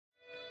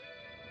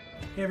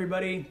Hey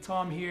everybody,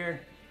 Tom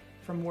here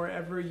from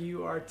wherever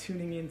you are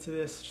tuning into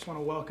this. Just want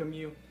to welcome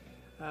you.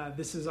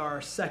 This is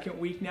our second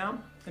week now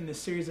in this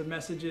series of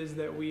messages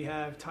that we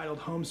have titled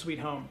Home Sweet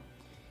Home.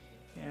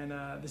 And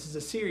this is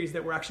a series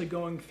that we're actually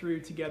going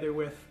through together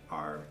with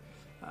our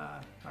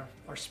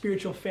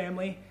spiritual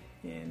family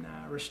in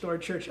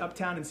Restored Church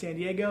Uptown in San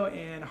Diego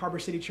and Harbor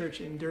City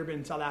Church in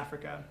Durban, South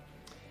Africa.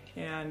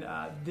 And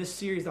this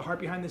series, the heart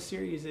behind this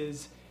series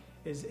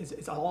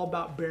is all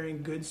about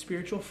bearing good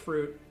spiritual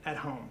fruit at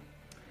home.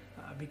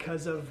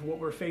 Because of what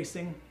we're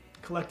facing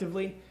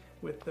collectively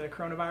with the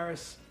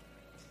coronavirus,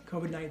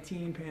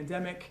 COVID-19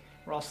 pandemic,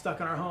 we're all stuck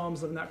in our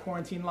homes, living that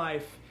quarantine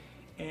life,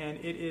 and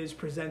it is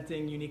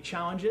presenting unique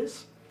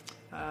challenges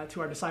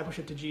to our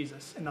discipleship to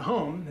Jesus. And the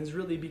home has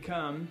really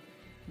become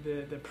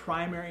the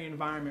primary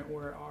environment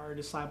where our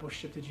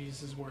discipleship to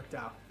Jesus is worked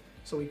out.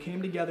 So we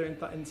came together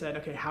and said,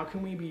 okay, how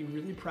can we be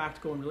really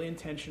practical and really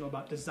intentional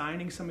about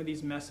designing some of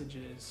these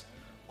messages,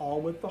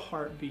 all with the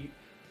heartbeat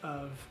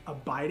of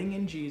abiding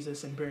in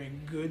Jesus and bearing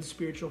good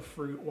spiritual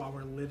fruit while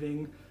we're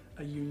living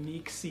a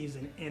unique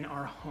season in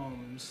our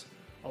homes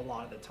a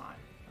lot of the time,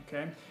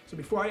 okay? So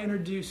before I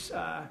introduce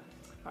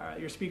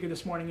your speaker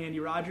this morning, Andy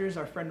Rogers,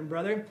 our friend and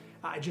brother,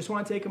 I just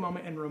want to take a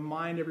moment and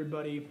remind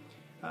everybody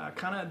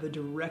kind of the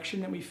direction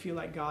that we feel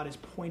like God is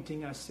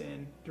pointing us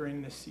in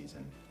during this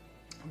season.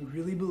 We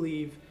really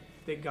believe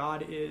that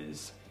God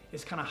is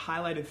kind of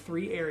highlighted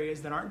three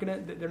areas that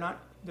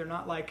they're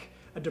not like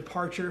a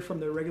departure from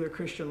the regular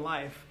Christian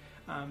life,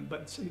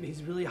 but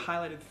he's really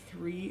highlighted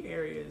three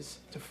areas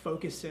to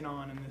focus in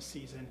on in this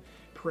season: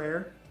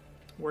 prayer,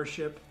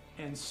 worship,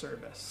 and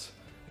service.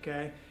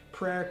 Okay,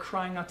 prayer,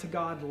 crying out to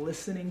God,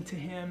 listening to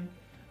Him;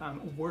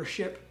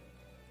 worship,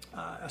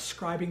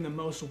 ascribing the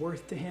most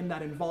worth to Him.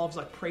 That involves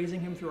like praising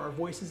Him through our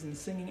voices and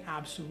singing,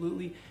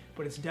 absolutely,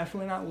 but it's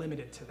definitely not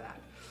limited to that.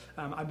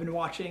 I've been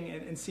watching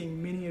and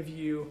seeing many of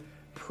you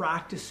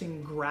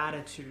practicing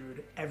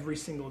gratitude every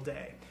single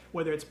day,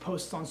 whether it's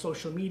posts on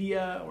social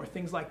media or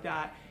things like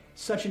that.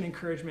 Such an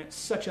encouragement,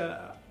 such an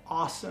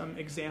awesome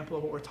example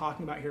of what we're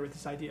talking about here with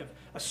this idea of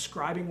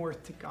ascribing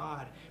worth to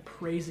God,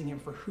 praising Him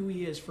for who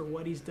He is, for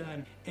what He's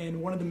done. And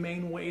one of the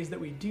main ways that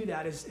we do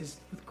that is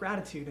with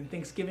gratitude and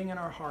thanksgiving in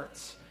our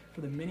hearts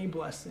for the many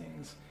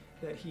blessings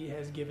that He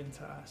has given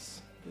to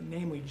us,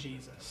 namely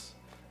Jesus.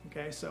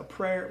 Okay, so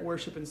prayer,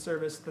 worship, and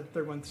service, the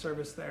third one,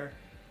 service there,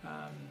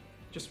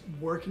 just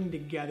working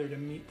together to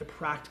meet the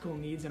practical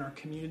needs in our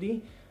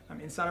community,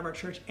 inside of our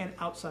church and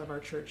outside of our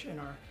church in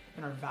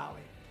our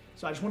valley.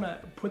 So I just want to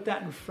put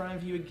that in front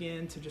of you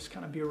again to just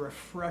kind of be a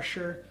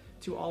refresher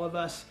to all of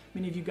us.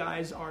 Many of you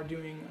guys are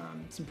doing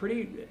some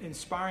pretty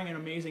inspiring and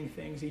amazing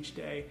things each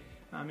day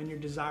in your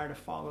desire to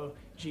follow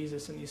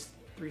Jesus in these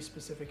three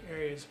specific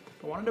areas.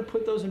 But I wanted to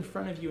put those in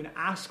front of you and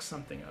ask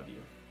something of you.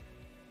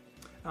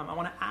 I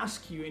want to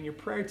ask you in your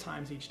prayer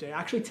times each day,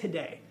 actually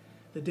today,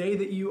 the day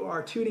that you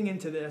are tuning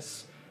into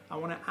this, I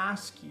want to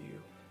ask you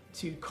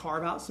to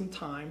carve out some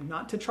time,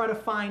 not to try to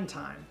find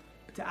time,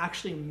 but to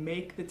actually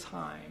make the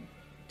time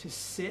to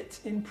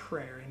sit in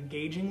prayer,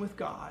 engaging with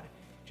God,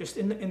 just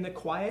in the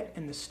quiet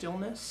and the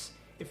stillness.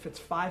 If it's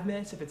 5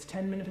 minutes, if it's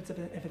 10 minutes,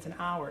 if it's an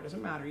hour, it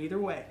doesn't matter. Either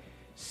way,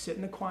 sit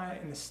in the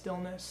quiet and the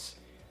stillness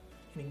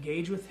and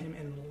engage with Him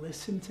and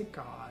listen to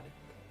God.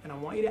 And I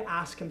want you to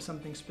ask Him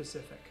something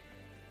specific.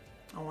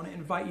 I want to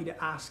invite you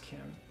to ask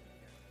Him,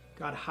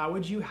 God, how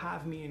would you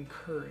have me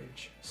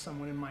encourage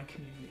someone in my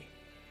community?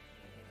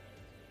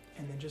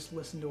 And then just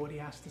listen to what He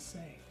has to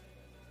say.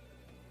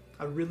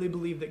 I really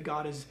believe that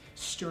God is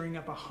stirring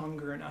up a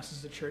hunger in us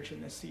as a church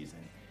in this season.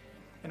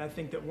 And I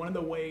think that one of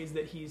the ways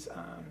that He's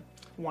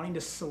wanting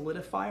to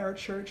solidify our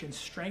church and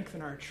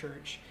strengthen our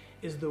church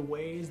is the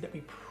ways that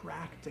we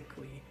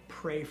practically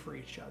pray for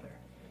each other,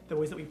 the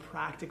ways that we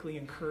practically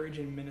encourage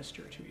and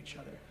minister to each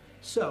other.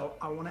 So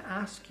I want to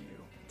ask you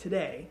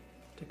today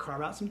to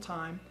carve out some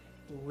time,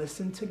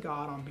 listen to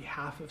God on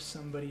behalf of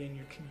somebody in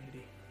your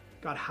community.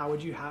 God, how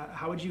would you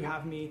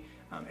have me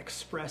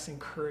express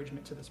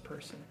encouragement to this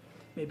person?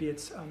 Maybe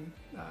it's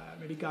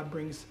maybe God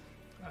brings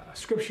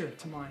scripture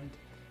to mind.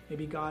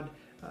 Maybe God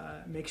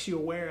makes you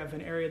aware of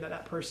an area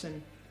that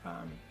person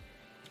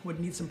would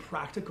need some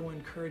practical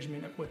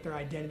encouragement with their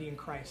identity in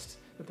Christ,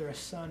 that they're a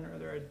son or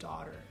they're a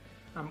daughter.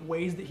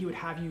 Ways that He would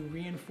have you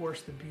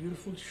reinforce the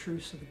beautiful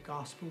truths of the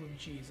gospel of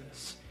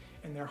Jesus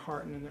in their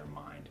heart and in their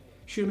mind.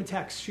 Shoot them a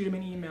text, shoot them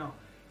an email.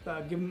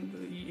 Give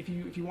them, if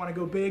you want to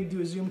go big,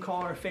 do a Zoom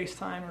call or a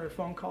FaceTime or a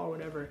phone call or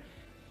whatever.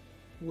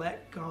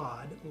 Let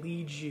God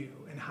lead you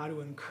in how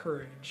to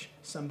encourage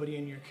somebody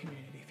in your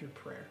community through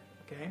prayer,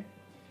 okay?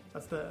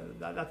 That's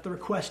the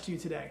request to you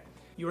today.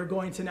 You are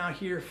going to now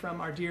hear from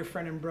our dear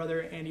friend and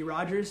brother, Andy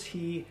Rogers.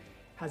 He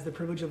has the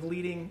privilege of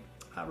leading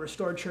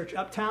Restored Church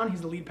Uptown.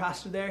 He's the lead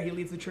pastor there. He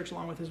leads the church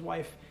along with his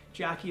wife,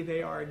 Jackie.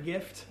 They are a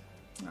gift.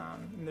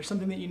 And there's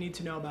something that you need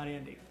to know about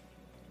Andy.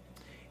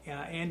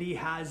 Andy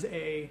has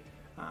a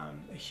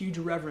huge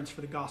reverence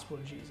for the gospel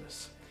of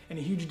Jesus and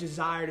a huge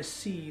desire to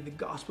see the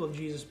gospel of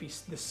Jesus be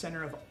the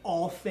center of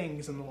all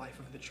things in the life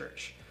of the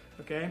church.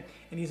 okay?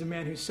 And he's a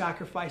man who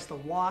sacrificed a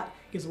lot,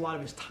 gives a lot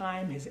of his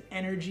time, his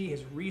energy,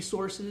 his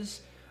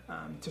resources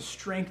to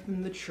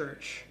strengthen the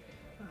church,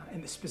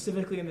 and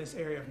specifically in this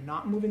area of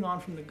not moving on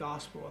from the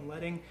gospel and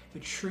letting the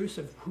truths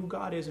of who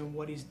God is and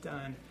what he's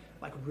done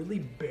like really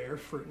bear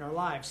fruit in our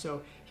lives.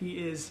 So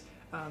he is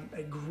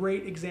a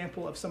great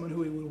example of someone who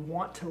we would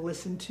want to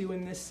listen to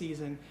in this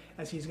season,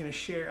 as he's going to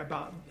share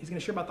about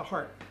the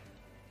heart.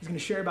 He's going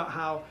to share about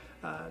how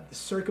the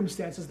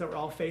circumstances that we're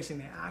all facing,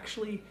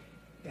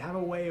 they have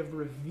a way of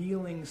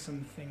revealing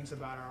some things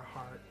about our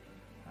heart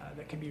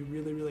that can be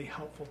really, really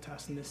helpful to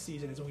us in this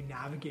season as we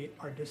navigate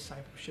our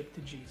discipleship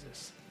to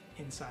Jesus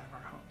inside of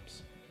our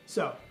homes.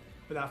 So,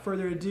 without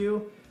further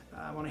ado,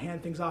 I want to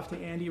hand things off to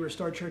Andy.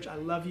 Restore Church, I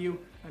love you.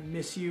 I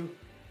miss you.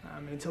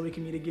 And until we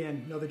can meet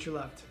again, know that you're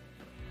loved.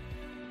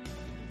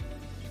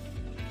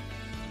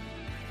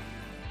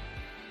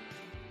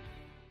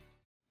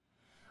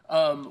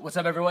 What's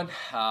up, everyone?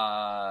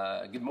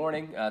 Good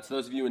morning to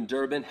those of you in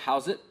Durban.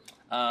 How's it?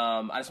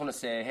 I just want to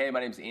say, hey, my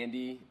name's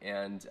Andy,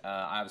 and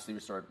I obviously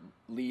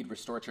lead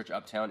Restore Church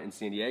Uptown in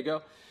San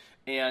Diego.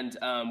 And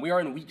we are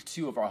in week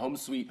 2 of our Home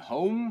Sweet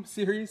Home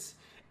series.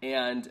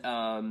 And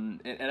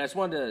I just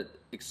wanted to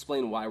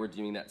explain why we're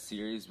doing that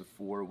series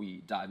before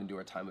we dive into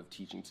our time of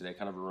teaching today,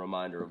 kind of a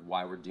reminder of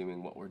why we're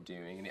doing what we're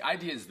doing. And the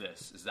idea is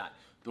this, is that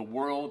the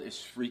world is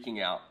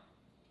freaking out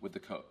with the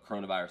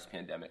coronavirus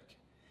pandemic.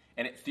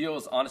 And it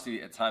feels,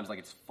 honestly, at times like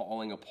it's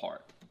falling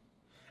apart.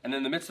 And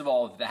in the midst of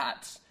all of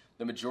that,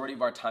 the majority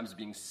of our time is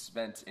being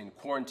spent in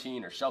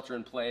quarantine or shelter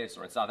in place,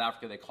 or in South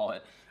Africa they call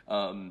it,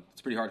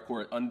 it's pretty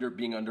hardcore,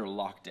 being under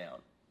lockdown.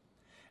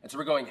 And so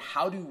we're going,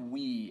 how do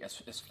we,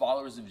 as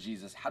followers of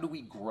Jesus, how do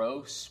we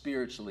grow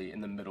spiritually in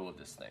the middle of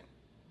this thing?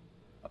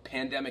 A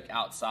pandemic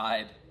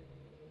outside,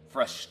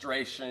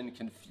 frustration,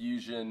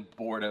 confusion,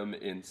 boredom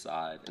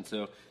inside. And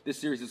so this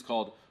series is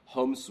called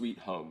Home Sweet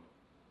Home.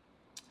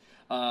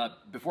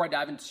 Before I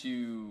dive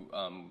into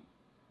kind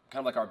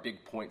of like our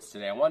big points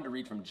today, I wanted to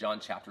read from John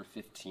chapter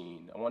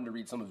 15. I wanted to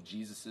read some of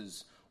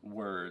Jesus's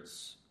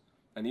words.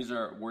 And these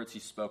are words he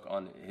spoke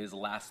on his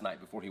last night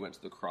before he went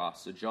to the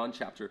cross. So John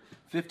chapter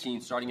 15,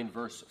 starting in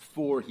verse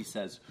 4, he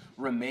says,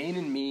 "Remain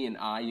in me and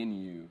I in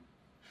you.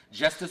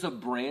 Just as a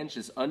branch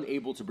is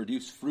unable to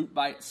produce fruit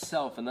by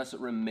itself unless it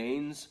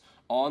remains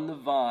on the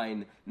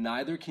vine,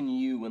 neither can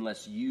you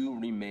unless you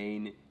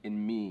remain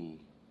in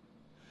me.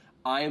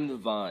 I am the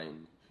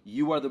vine.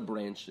 You are the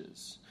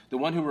branches. The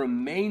one who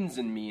remains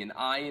in me and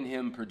I in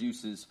him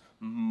produces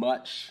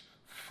much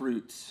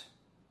fruit,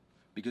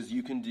 because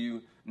you can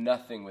do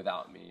nothing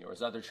without me." Or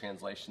as other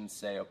translations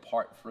say,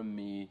 apart from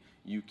me,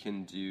 you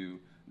can do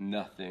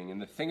nothing. And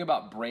the thing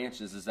about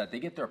branches is that they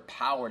get their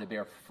power to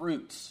bear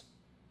fruit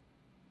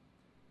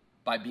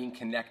by being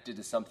connected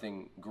to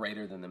something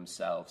greater than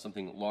themselves,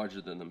 something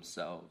larger than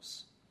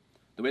themselves.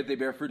 The way that they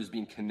bear fruit is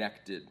being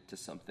connected to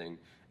something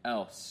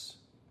else.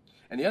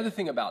 And the other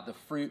thing about the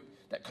fruit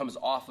that comes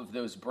off of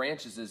those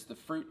branches is the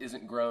fruit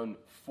isn't grown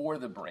for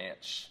the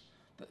branch.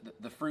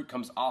 The fruit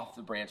comes off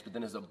the branch, but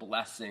then is a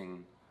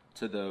blessing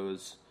to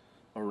those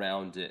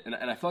around it. And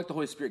I feel like the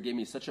Holy Spirit gave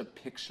me such a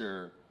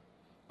picture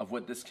of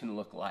what this can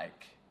look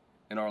like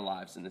in our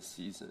lives in this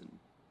season.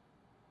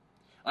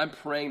 I'm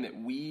praying that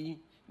we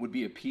would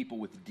be a people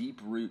with deep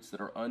roots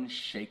that are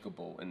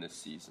unshakable in this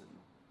season.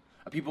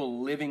 A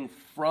people living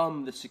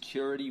from the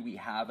security we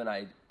have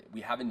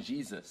in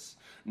Jesus,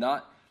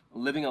 not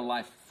living a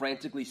life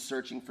frantically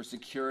searching for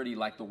security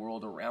like the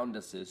world around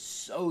us is,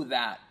 so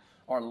that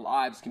our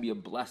lives can be a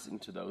blessing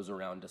to those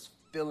around us,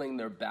 filling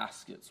their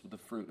baskets with the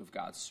fruit of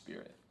God's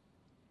Spirit.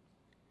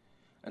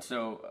 And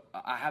so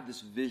I have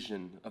this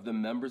vision of the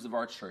members of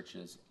our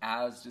churches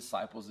as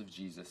disciples of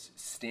Jesus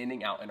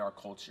standing out in our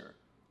culture,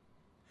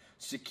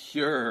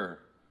 secure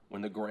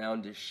when the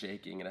ground is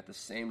shaking, and at the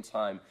same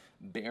time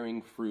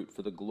bearing fruit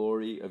for the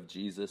glory of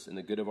Jesus and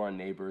the good of our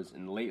neighbors.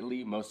 And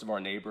lately, most of our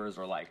neighbors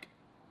are like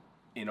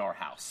in our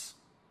house,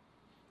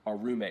 our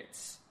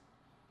roommates,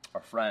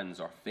 our friends,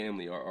 our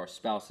family, our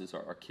spouses,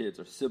 our kids,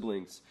 our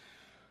siblings.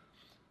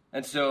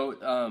 And so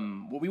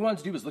what we wanted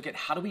to do is look at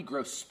how do we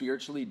grow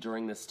spiritually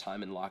during this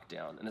time in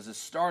lockdown. And as a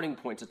starting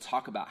point to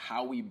talk about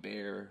how we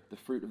bear the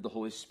fruit of the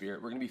Holy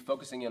Spirit, we're going to be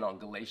focusing in on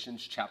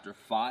Galatians chapter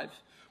 5,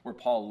 where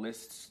Paul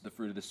lists the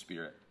fruit of the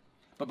Spirit.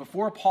 But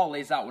before Paul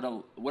lays out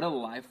what a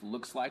life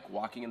looks like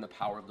walking in the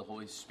power of the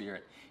Holy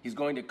Spirit, he's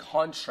going to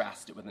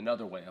contrast it with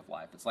another way of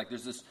life. It's like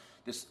there's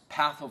this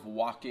path of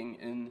walking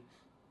in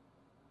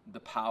the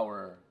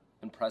power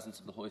and presence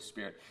of the Holy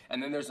Spirit.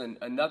 And then there's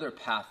another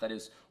path that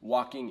is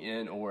walking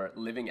in or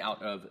living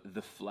out of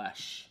the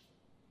flesh.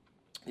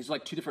 These are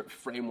like two different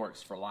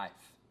frameworks for life.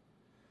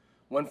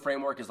 One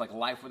framework is like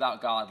life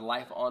without God,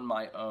 life on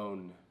my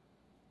own.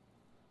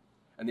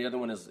 And the other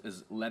one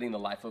is letting the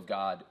life of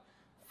God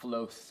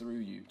flow through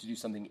you, to do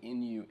something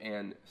in you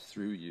and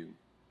through you.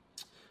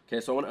 Okay,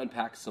 so I want to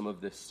unpack some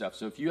of this stuff.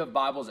 So if you have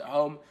Bibles at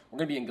home, we're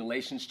going to be in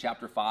Galatians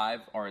chapter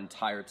 5 our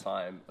entire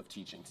time of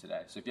teaching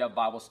today. So if you have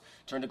Bibles,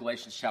 turn to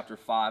Galatians chapter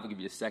 5. I'll give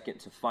you a second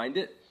to find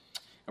it.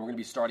 And we're going to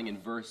be starting in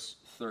verse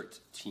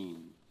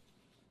 13.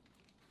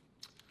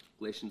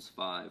 Galatians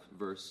 5,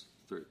 verse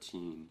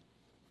 13.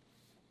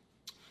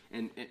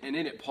 And in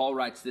it, Paul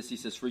writes this. He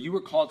says, "For you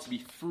were called to be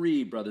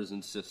free, brothers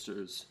and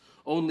sisters.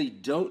 Only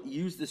don't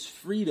use this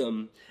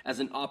freedom as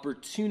an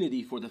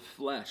opportunity for the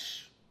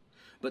flesh,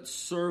 but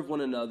serve one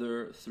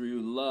another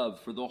through love.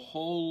 For the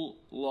whole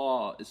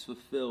law is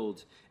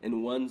fulfilled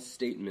in one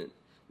statement: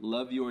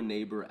 love your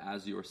neighbor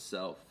as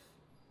yourself.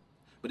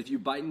 But if you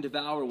bite and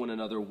devour one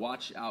another,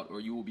 watch out,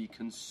 or you will be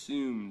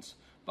consumed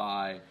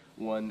by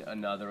one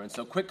another." And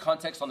so quick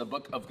context on the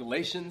book of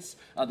Galatians.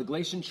 The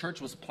Galatian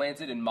church was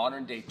planted in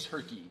modern-day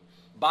Turkey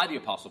by the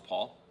Apostle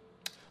Paul,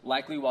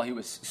 likely while he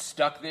was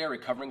stuck there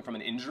recovering from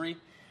an injury.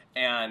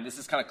 And this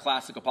is kind of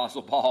classic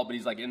Apostle Paul, but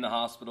he's like in the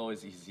hospital,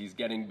 he's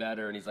getting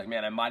better, and he's like,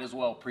 man, I might as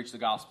well preach the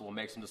gospel and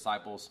make some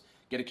disciples,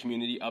 get a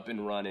community up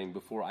and running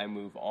before I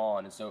move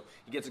on. And so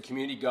he gets a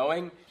community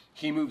going,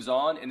 he moves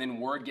on, and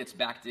then word gets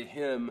back to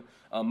him,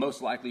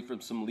 most likely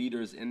from some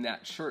leaders in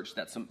that church,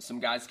 that some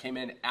guys came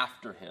in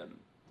after him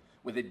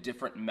with a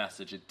different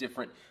message, a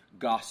different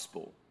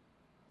gospel.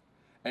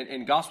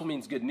 And gospel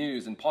means good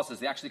news, and Paul says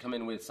they actually come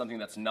in with something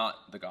that's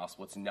not the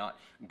gospel. It's not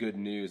good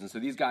news. And so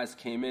these guys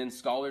came in.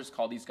 Scholars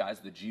call these guys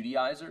the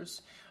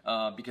Judaizers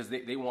because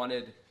they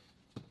wanted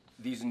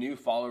these new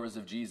followers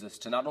of Jesus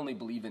to not only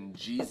believe in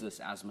Jesus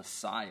as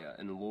Messiah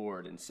and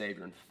Lord and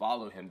Savior and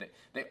follow him,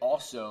 they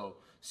also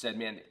said,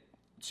 man,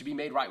 to be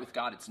made right with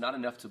God, it's not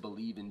enough to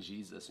believe in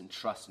Jesus and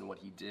trust in what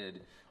he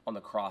did on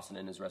the cross and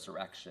in his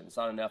resurrection. It's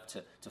not enough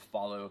to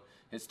follow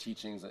his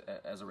teachings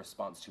as a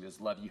response to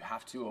his love. You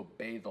have to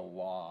obey the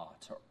law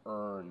to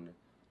earn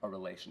a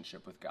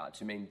relationship with God,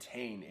 to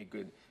maintain a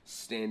good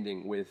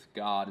standing with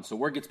God. And so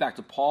word gets back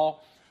to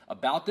Paul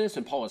about this,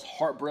 and Paul is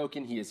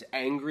heartbroken. He is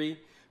angry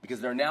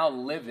because they're now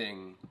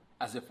living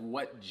as if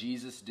what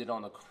Jesus did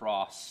on the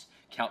cross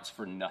counts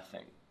for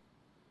nothing.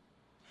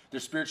 Their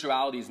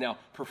spirituality is now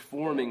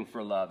performing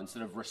for love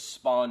instead of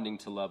responding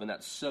to love, and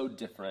that's so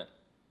different.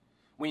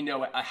 We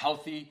know a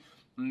healthy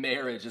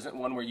marriage isn't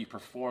one where you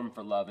perform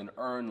for love and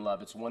earn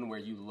love. It's one where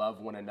you love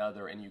one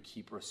another and you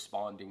keep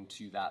responding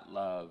to that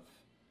love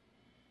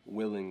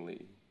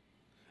willingly.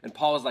 And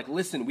Paul is like,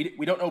 listen,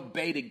 we don't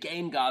obey to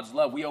gain God's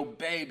love. We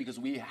obey because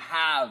we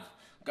have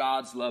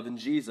God's love in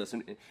Jesus.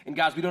 And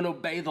guys, we don't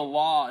obey the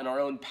law in our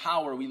own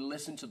power. We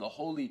listen to the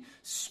Holy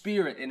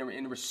Spirit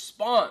in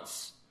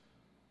response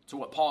to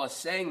what Paul is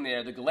saying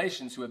there. The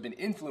Galatians, who have been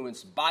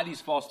influenced by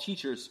these false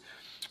teachers,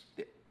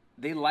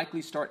 they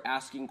likely start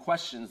asking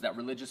questions that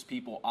religious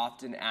people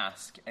often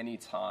ask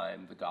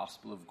anytime the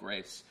gospel of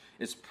grace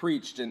is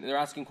preached. And they're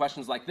asking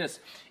questions like this: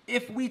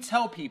 if we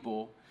tell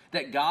people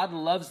that God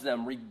loves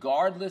them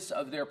regardless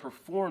of their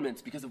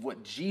performance because of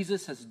what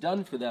Jesus has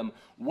done for them,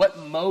 what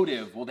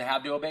motive will they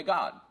have to obey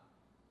God?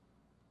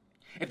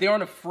 If they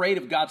aren't afraid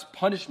of God's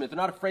punishment, they're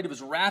not afraid of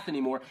his wrath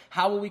anymore,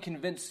 how will we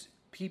convince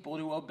people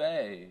to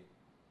obey?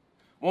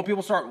 Won't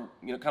people start,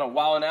 kind of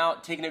wilding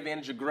out, taking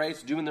advantage of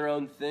grace, doing their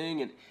own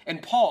thing?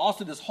 And Paul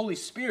also this Holy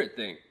Spirit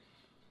thing.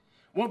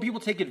 Won't people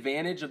take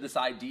advantage of this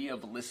idea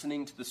of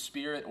listening to the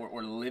Spirit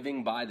or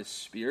living by the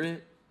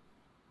Spirit?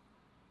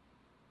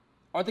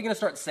 Aren't they going to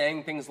start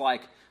saying things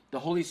like, the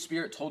Holy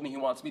Spirit told me he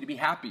wants me to be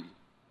happy,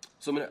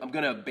 so I'm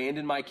going to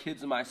abandon my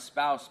kids and my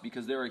spouse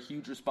because they're a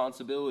huge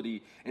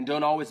responsibility and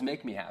don't always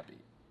make me happy.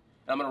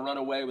 And I'm going to run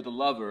away with a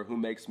lover who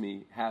makes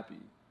me happy.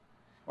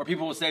 Or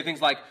people will say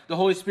things like, the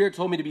Holy Spirit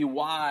told me to be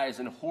wise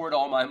and hoard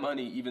all my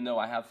money even though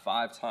I have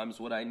 5 times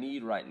what I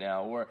need right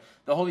now. Or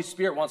the Holy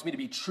Spirit wants me to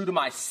be true to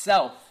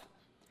myself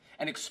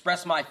and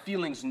express my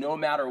feelings no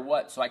matter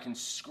what, so I can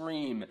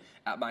scream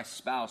at my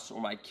spouse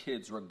or my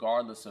kids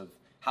regardless of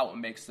how it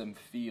makes them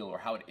feel or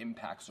how it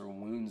impacts or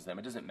wounds them.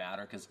 It doesn't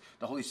matter because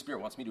the Holy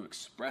Spirit wants me to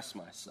express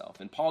myself.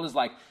 And Paul is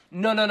like,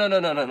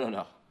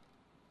 no.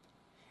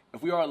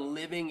 If we are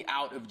living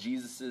out of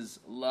Jesus'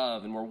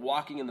 love and we're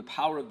walking in the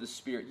power of the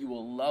Spirit, you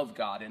will love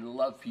God and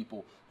love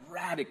people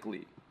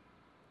radically.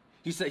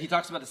 He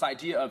talks about this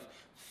idea of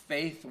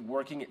faith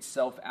working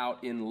itself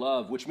out in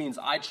love, which means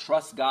I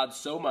trust God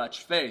so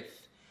much,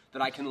 faith,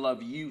 that I can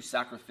love you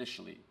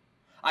sacrificially.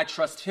 I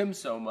trust him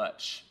so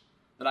much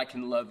that I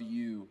can love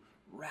you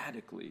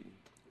radically.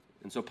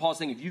 And so Paul's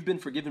saying if you've been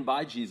forgiven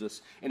by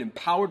Jesus and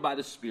empowered by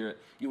the Spirit,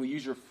 you will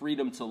use your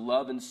freedom to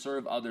love and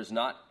serve others,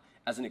 not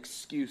as an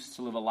excuse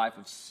to live a life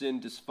of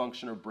sin,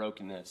 dysfunction, or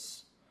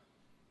brokenness,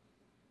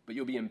 but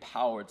you'll be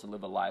empowered to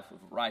live a life of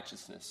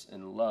righteousness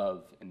and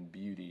love and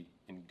beauty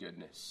and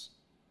goodness.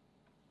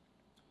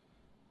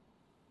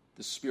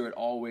 The Spirit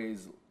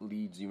always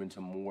leads you into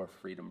more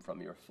freedom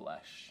from your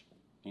flesh.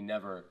 He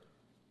never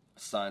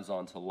signs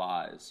on to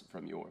lies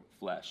from your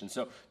flesh. And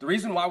so the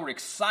reason why we're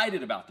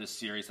excited about this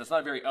series, that's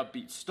not a very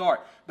upbeat start,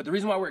 but the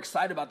reason why we're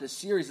excited about this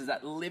series is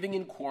that living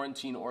in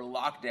quarantine or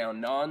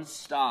lockdown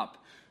nonstop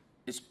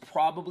is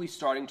probably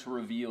starting to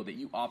reveal that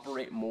you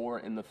operate more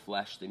in the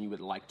flesh than you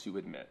would like to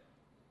admit.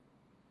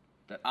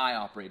 That I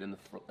operate in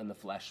the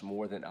flesh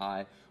more than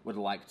I would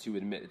like to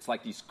admit. It's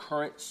like these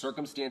current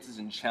circumstances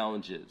and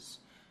challenges,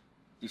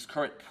 these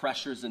current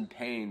pressures and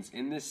pains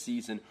in this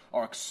season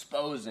are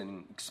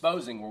exposing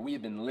where we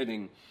have been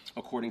living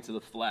according to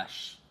the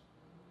flesh.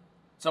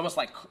 It's almost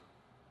like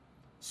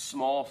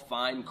small,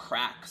 fine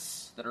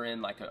cracks that are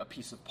in like a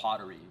piece of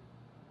pottery.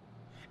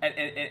 And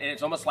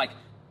it's almost like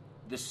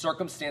the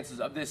circumstances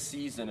of this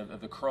season of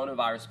the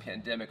coronavirus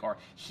pandemic are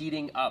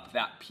heating up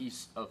that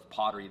piece of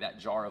pottery, that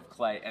jar of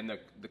clay, and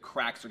the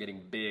cracks are getting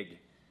big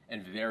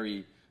and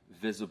very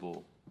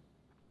visible.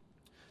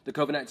 The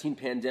COVID-19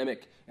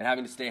 pandemic and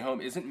having to stay home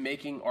isn't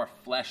making our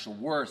flesh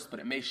worse, but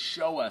it may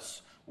show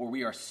us where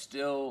we are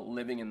still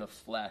living in the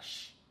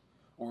flesh,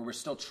 or where we're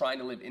still trying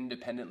to live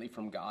independently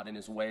from God and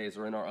his ways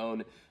or in our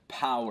own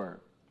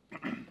power.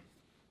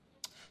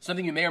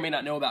 Something you may or may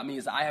not know about me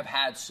is I have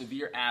had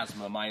severe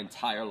asthma my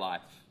entire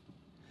life.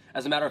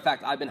 As a matter of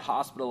fact, I've been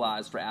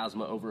hospitalized for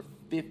asthma over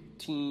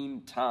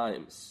 15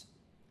 times.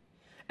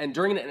 And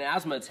during an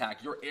asthma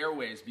attack, your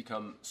airways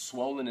become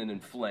swollen and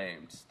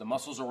inflamed. The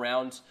muscles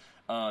around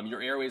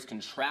your airways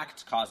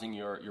contract, causing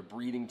your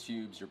breathing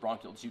tubes, your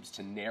bronchial tubes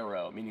to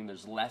narrow, meaning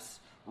there's less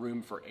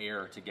room for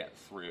air to get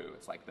through.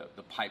 It's like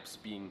the pipes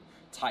being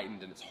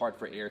tightened and it's hard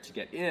for air to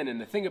get in. And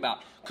the thing about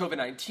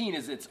COVID-19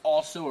 is it's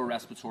also a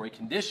respiratory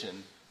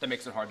condition that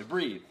makes it hard to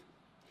breathe.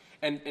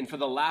 And for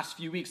the last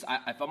few weeks,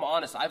 if I'm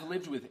honest, I've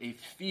lived with a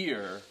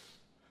fear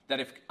that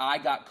if I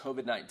got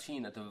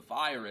COVID-19, that the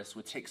virus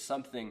would take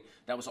something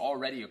that was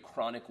already a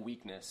chronic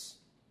weakness,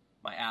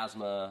 my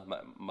asthma,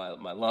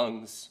 my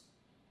lungs,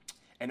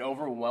 and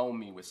overwhelm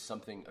me with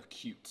something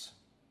acute,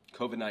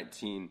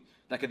 COVID-19,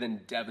 that could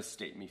then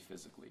devastate me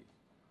physically.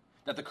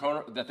 That the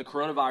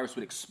coronavirus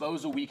would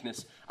expose a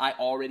weakness I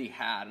already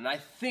had. And I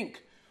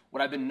think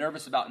what I've been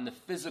nervous about in the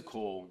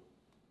physical,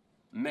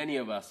 many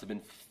of us have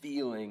been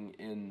feeling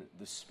in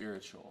the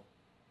spiritual.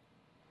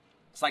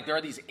 It's like there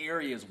are these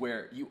areas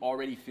where you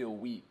already feel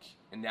weak,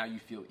 and now you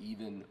feel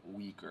even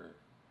weaker.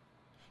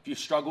 If you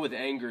struggle with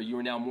anger, you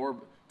are now more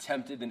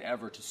tempted than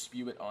ever to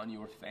spew it on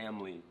your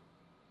family.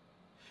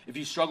 If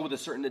you struggle with a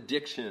certain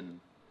addiction,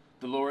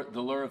 the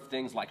lure of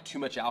things like too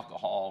much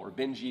alcohol or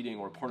binge eating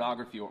or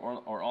pornography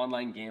or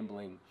online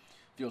gambling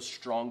feels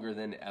stronger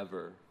than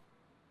ever.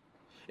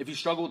 If you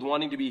struggle with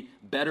wanting to be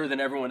better than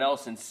everyone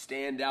else and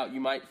stand out, you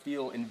might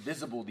feel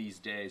invisible these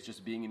days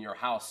just being in your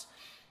house.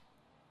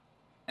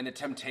 And the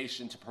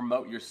temptation to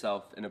promote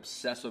yourself and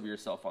obsess over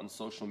yourself on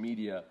social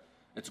media,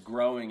 it's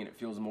growing and it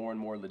feels more and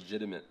more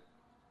legitimate.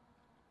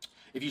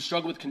 If you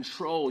struggle with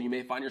control, you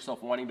may find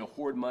yourself wanting to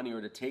hoard money or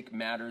to take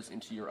matters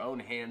into your own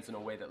hands in a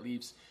way that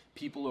leaves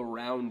people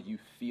around you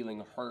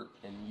feeling hurt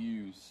and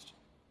used.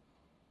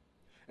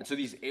 And so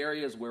these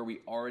areas where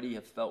we already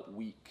have felt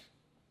weak,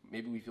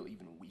 maybe we feel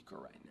even weaker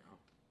right now.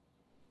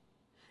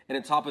 And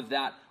on top of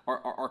that,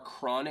 our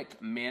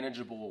chronic,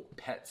 manageable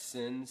pet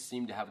sins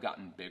seem to have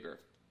gotten bigger.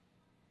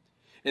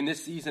 In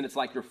this season, it's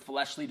like your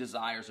fleshly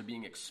desires are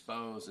being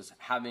exposed as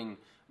having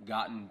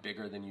gotten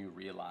bigger than you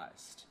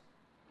realized.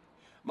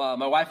 My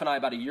wife and I,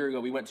 about a year ago,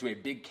 we went to a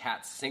big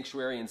cat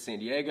sanctuary in San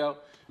Diego.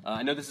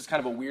 I know this is kind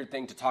of a weird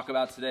thing to talk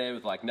about today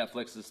with like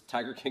Netflix's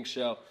Tiger King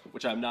show,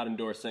 which I'm not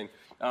endorsing.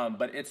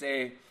 But it's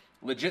a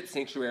legit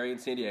sanctuary in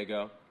San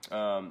Diego.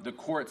 The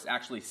courts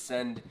actually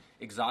send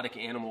exotic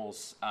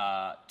animals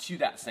to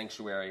that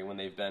sanctuary when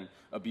they've been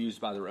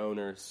abused by their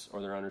owners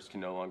or their owners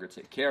can no longer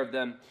take care of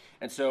them.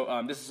 And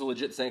so this is a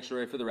legit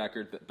sanctuary for the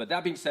record. But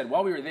that being said,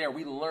 while we were there,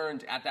 we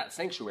learned at that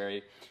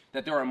sanctuary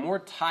that there are more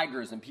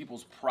tigers in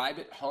people's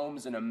private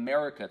homes in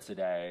America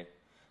today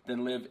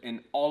than live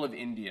in all of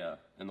India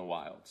in the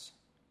wilds.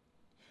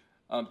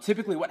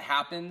 Typically what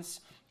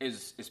happens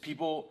is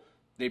people,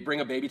 they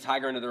bring a baby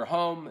tiger into their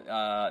home.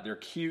 They're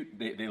cute.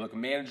 They look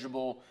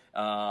manageable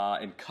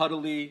and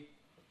cuddly.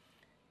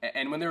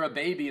 And when they're a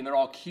baby and they're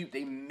all cute,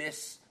 they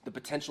miss the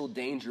potential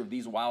danger of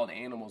these wild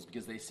animals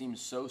because they seem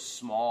so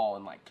small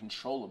and like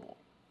controllable.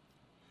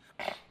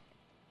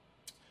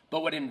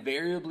 But what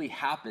invariably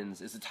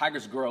happens is the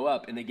tigers grow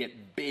up and they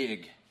get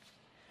big.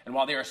 And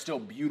while they are still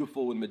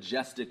beautiful and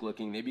majestic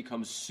looking, they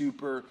become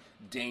super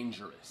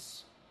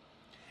dangerous.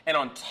 And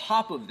on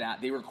top of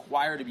that, they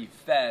require to be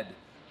fed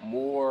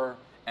more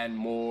and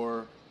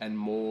more and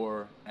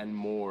more and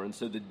more. And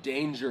so the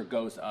danger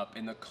goes up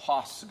and the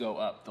costs go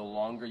up the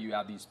longer you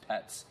have these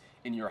pets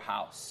in your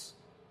house.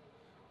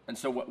 And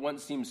so what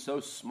once seems so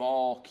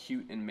small,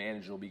 cute, and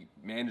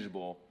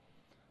manageable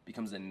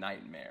becomes a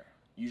nightmare.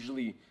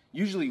 Usually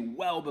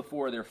well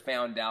before they're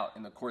found out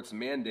and the courts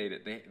mandate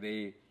it,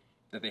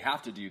 that they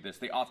have to do this,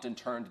 they often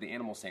turn to the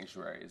animal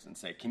sanctuaries and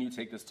say, can you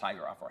take this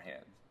tiger off our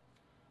hands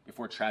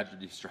before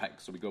tragedy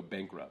strikes so we go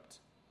bankrupt?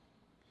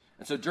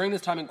 And so during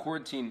this time in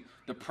quarantine,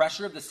 the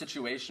pressure of the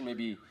situation may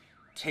be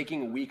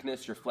taking a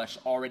weakness your flesh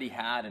already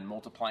had and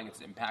multiplying its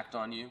impact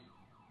on you.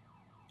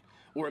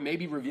 Or it may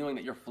be revealing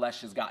that your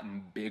flesh has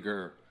gotten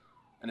bigger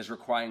and is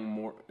requiring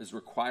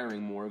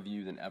more of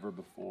you than ever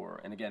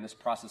before. And again, this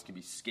process can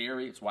be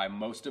scary. It's why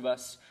most of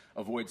us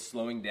avoid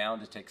slowing down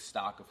to take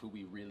stock of who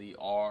we really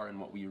are and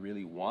what we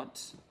really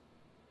want.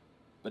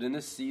 But in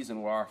this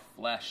season where our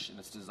flesh and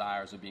its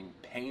desires are being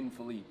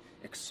painfully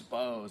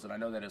exposed, and I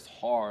know that is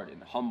hard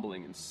and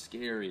humbling and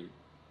scary,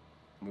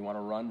 and we want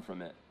to run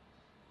from it.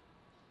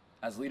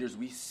 as leaders,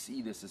 we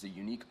see this as a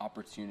unique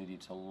opportunity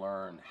to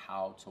learn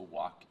how to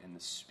walk in the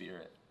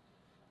Spirit,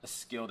 a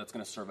skill that's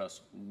going to serve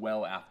us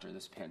well after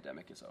this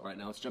pandemic is over. All right,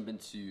 now let's jump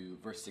into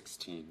verse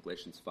 16,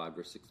 Galatians 5,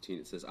 verse 16.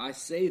 It says, I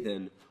say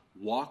then,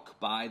 walk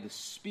by the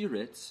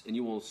Spirit, and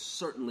you will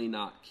certainly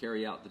not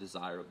carry out the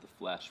desire of the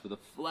flesh. For the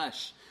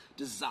flesh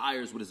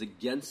desires what is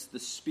against the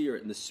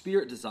Spirit, and the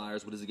Spirit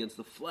desires what is against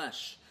the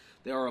flesh.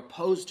 They are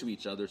opposed to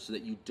each other so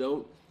that you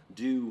don't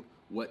do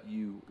what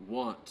you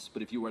want.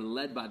 But if you are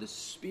led by the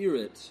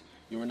Spirit,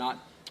 you are not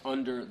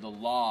under the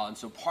law. And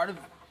so part of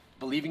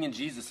believing in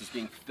Jesus is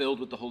being filled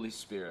with the Holy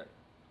Spirit.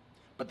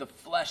 But the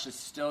flesh is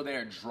still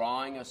there,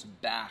 drawing us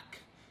back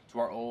to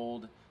our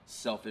old,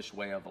 selfish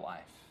way of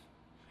life.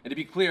 And to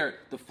be clear,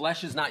 the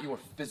flesh is not your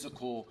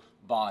physical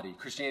body.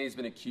 Christianity has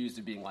been accused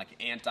of being like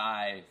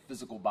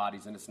anti-physical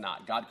bodies, and it's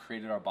not. God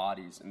created our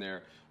bodies, and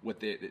they're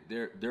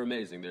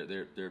amazing.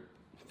 They're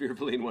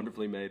fearfully and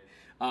wonderfully made.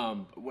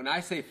 When I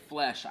say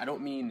flesh, I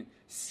don't mean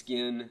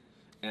skin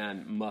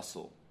and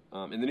muscle.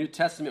 In the New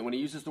Testament, when he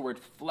uses the word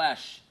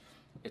flesh,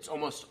 it's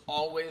almost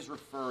always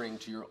referring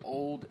to your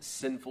old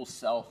sinful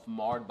self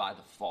marred by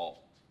the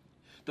fall.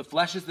 The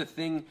flesh is the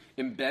thing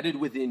embedded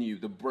within you,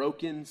 the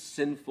broken,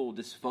 sinful,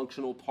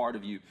 dysfunctional part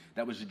of you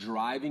that was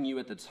driving you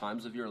at the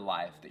times of your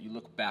life that you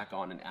look back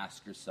on and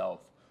ask yourself,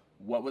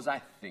 what was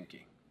I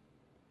thinking?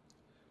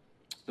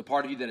 The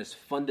part of you that is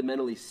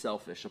fundamentally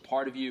selfish, a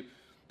part of you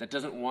that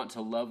doesn't want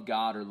to love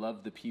God or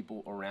love the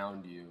people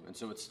around you. And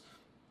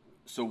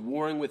so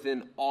warring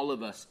within all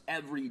of us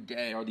every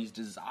day are these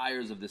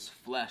desires of this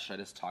flesh I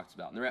just talked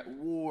about. And they're at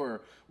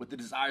war with the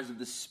desires of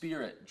the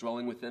Spirit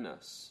dwelling within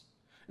us.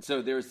 And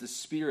so there's the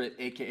Spirit,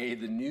 a.k.a.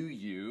 the new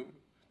you,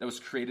 that was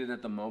created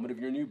at the moment of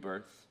your new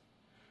birth.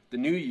 The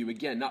new you,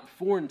 again, not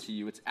foreign to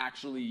you, it's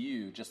actually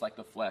you, just like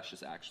the flesh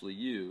is actually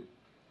you.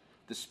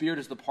 The Spirit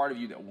is the part of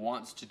you that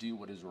wants to do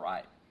what is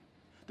right.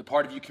 The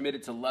part of you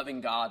committed to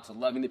loving God, to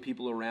loving the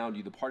people around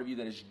you, the part of you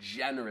that is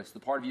generous, the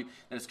part of you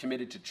that is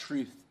committed to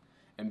truth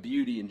and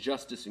beauty and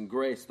justice and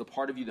grace, the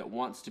part of you that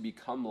wants to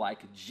become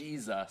like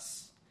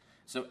Jesus.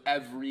 So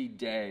every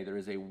day there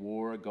is a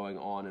war going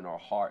on in our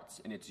hearts,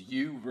 and it's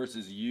you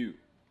versus you.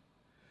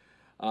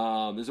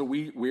 There's a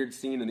weird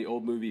scene in the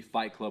old movie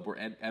Fight Club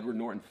where Edward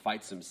Norton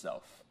fights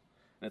himself.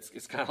 And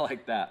it's kind of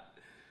like that.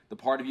 The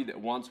part of you that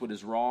wants what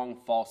is wrong,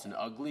 false, and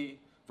ugly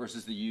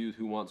versus the you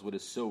who wants what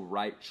is so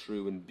right,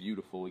 true, and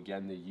beautiful.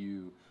 Again, the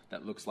you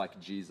that looks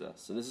like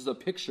Jesus. And this is a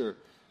picture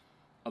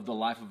of the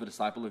life of a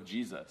disciple of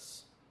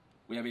Jesus.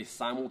 We have a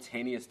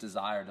simultaneous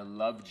desire to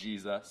love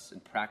Jesus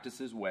and practice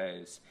his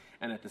ways,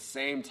 and at the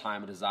same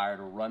time a desire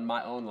to run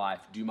my own life,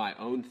 do my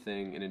own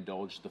thing, and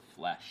indulge the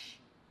flesh.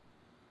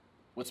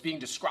 What's being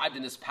described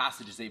in this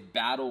passage is a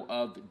battle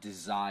of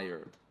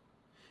desire.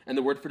 And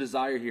the word for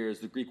desire here is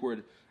the Greek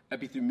word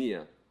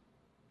epithumia.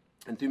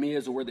 And thumia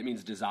is a word that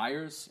means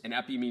desires, and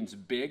epi means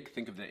big.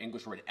 Think of the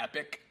English word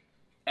epic.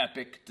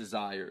 Epic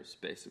desires,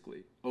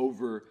 basically.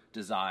 Over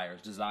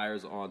desires,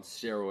 desires on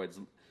steroids.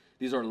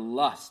 These are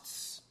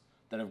lusts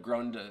that have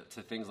grown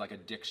to things like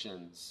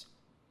addictions,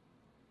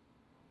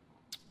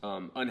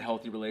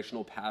 unhealthy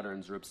relational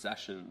patterns or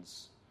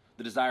obsessions.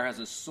 The desire has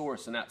a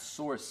source, and that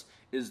source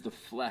is the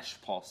flesh,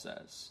 Paul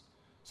says.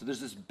 So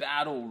there's this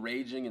battle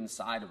raging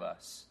inside of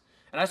us.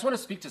 And I just want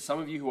to speak to some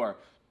of you who are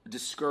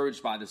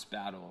discouraged by this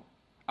battle.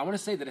 I want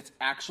to say that it's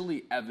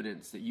actually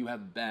evidence that you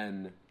have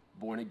been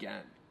born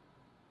again,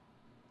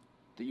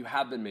 that you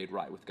have been made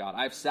right with God.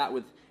 I've sat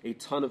with a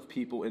ton of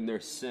people in their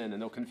sin,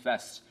 and they'll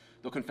confess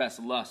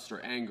lust or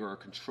anger or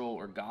control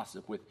or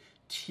gossip with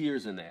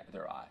tears in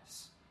their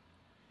eyes.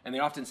 And they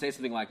often say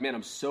something like, man,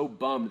 I'm so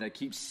bummed that I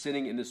keep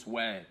sinning in this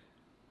way.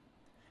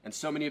 And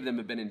so many of them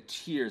have been in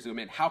tears. They go,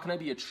 man, how can I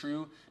be a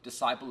true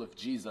disciple of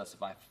Jesus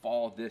if I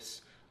fall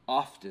this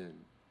often?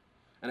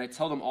 And I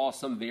tell them all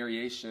some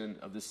variation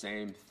of the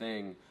same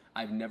thing.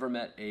 I've never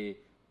met a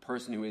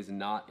person who is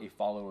not a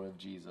follower of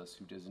Jesus,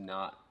 who does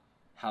not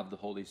have the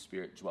Holy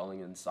Spirit dwelling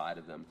inside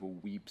of them, who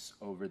weeps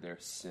over their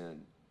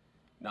sin,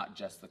 not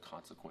just the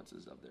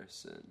consequences of their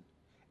sin.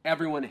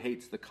 Everyone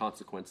hates the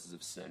consequences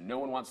of sin. No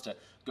one wants to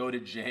go to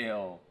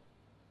jail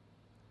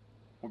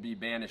or be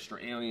banished or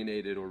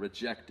alienated or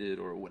rejected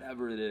or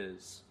whatever it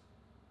is.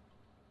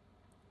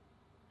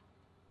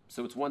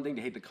 So it's one thing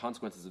to hate the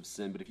consequences of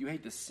sin, but if you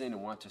hate the sin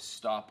and want to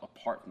stop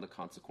apart from the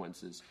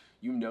consequences,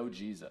 you know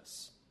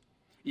Jesus.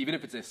 Even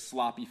if it's a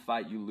sloppy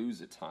fight you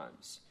lose at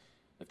times.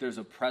 If there's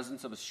a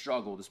presence of a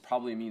struggle, this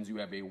probably means you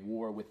have a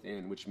war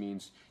within, which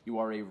means you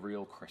are a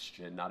real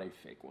Christian, not a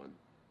fake one.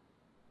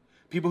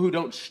 People who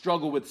don't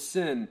struggle with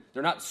sin,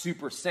 they're not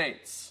super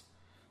saints.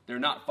 They're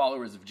not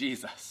followers of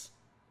Jesus.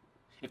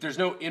 If there's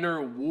no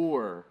inner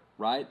war,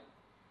 right?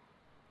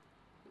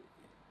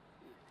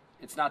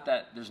 It's not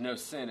that there's no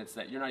sin, it's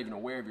that you're not even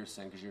aware of your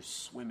sin because you're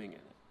swimming in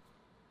it.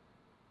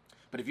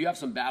 But if you have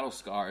some battle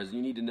scars,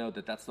 you need to know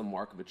that that's the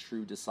mark of a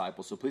true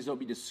disciple. So please don't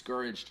be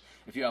discouraged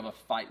if you have a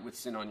fight with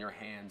sin on your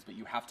hands, but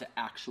you have to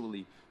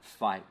actually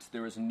fight.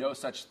 There is no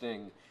such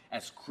thing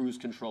as cruise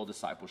control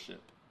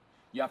discipleship.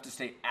 You have to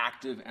stay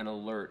active and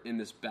alert in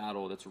this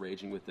battle that's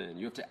raging within.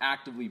 You have to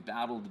actively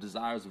battle the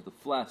desires of the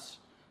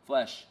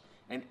flesh,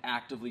 and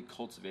actively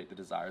cultivate the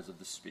desires of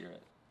the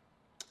Spirit.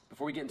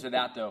 Before we get into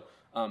that, though,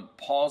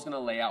 Paul's going to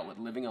lay out what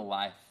living a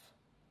life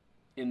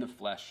in the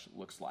flesh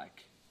looks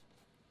like.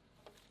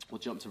 We'll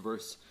jump to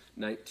verse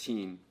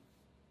 19.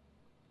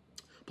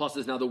 Paul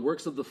says, "Now the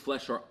works of the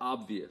flesh are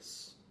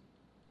obvious: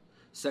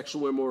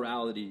 sexual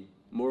immorality,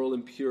 moral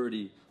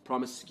impurity,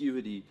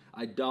 promiscuity,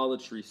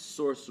 idolatry,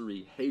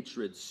 sorcery,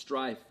 hatred,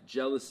 strife,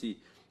 jealousy,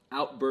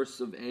 outbursts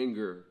of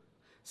anger,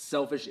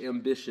 selfish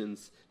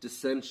ambitions,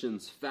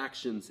 dissensions,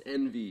 factions,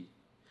 envy,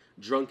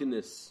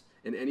 drunkenness,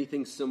 and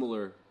anything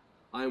similar.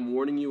 I am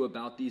warning you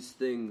about these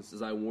things,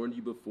 as I warned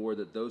you before,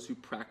 that those who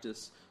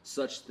practice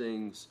such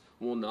things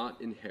will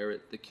not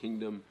inherit the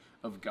kingdom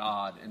of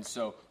God." And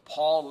so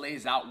Paul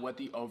lays out what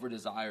the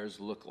over-desires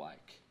look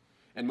like.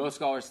 And most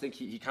scholars think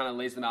he kind of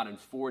lays them out in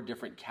 4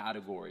 different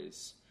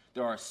categories.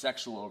 There are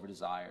sexual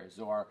over-desires,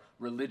 there are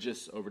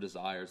religious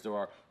over-desires, there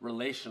are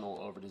relational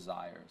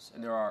over-desires,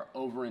 and there are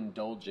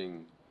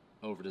overindulging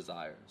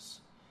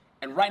over-desires.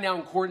 And right now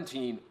in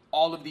quarantine,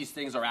 all of these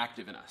things are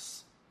active in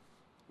us,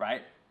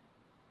 right?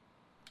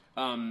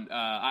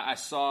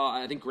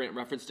 I think Grant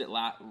referenced it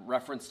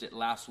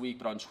last week,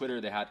 but on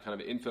Twitter they had kind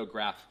of an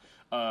infograph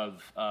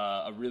of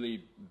a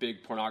really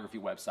big pornography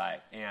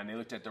website, and they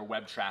looked at their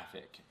web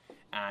traffic,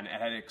 and it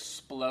had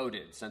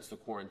exploded since the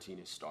quarantine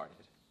has started.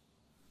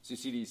 So you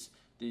see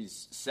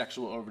these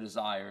sexual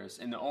over-desires,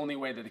 and the only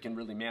way that they can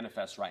really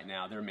manifest right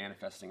now, they're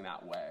manifesting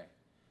that way.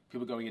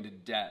 People going into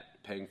debt,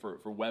 paying for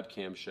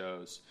webcam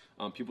shows,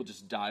 people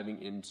just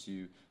diving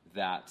into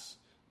that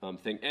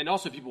thing. And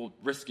also people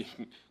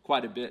risking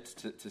quite a bit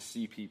to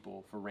see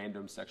people for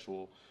random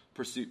sexual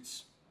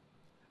pursuits.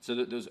 So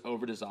that those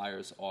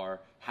over-desires are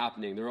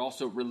happening. There are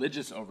also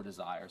religious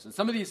over-desires. And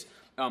some of these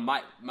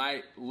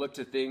might look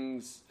to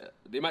things,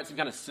 they might seem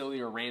kind of silly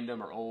or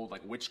random or old,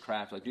 like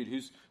witchcraft. Like, dude,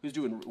 who's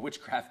doing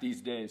witchcraft these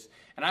days?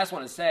 And I just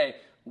want to say,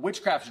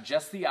 witchcraft's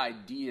just the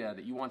idea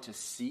that you want to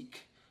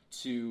seek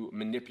to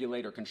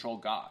manipulate or control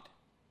God.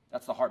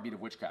 That's the heartbeat of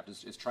witchcraft,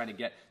 is trying to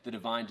get the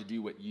divine to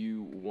do what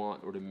you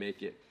want or to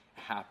make it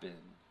happen.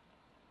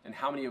 And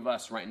how many of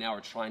us right now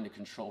are trying to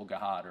control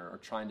God or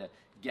trying to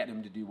get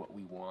him to do what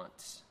we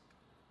want?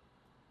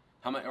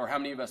 How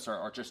many of us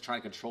are just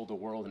trying to control the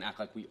world and act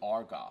like we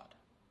are God?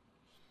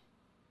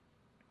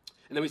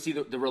 And then we see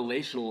the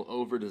relational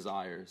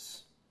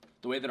over-desires,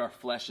 the way that our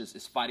flesh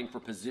is fighting for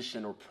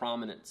position or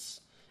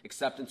prominence,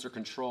 acceptance or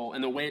control,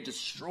 and the way it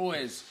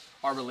destroys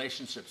our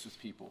relationships with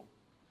people.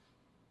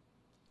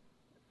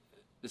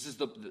 This is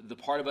the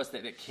part of us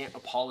that can't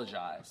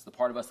apologize, the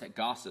part of us that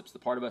gossips, the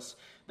part of us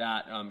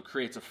that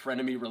creates a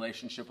frenemy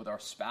relationship with our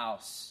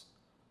spouse,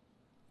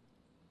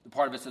 the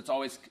part of us that's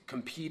always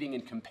competing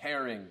and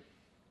comparing,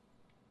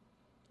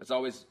 that's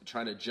always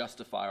trying to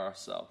justify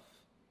ourselves,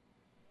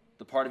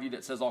 the part of you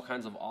that says all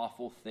kinds of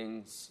awful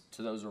things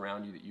to those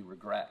around you that you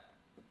regret.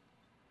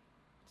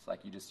 It's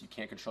like you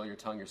can't control your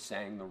tongue, you're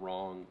saying the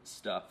wrong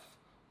stuff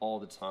all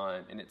the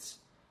time, and it's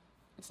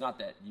not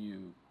that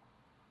you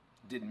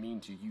didn't mean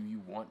to, you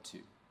want to.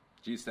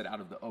 Jesus said, out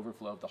of the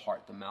overflow of the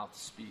heart, the mouth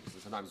speaks.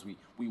 And sometimes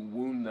we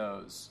wound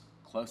those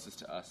closest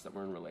to us that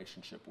we're in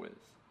relationship with.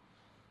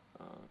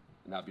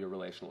 And that'd be a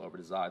relational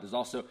over-desire. There's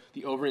also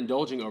the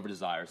overindulging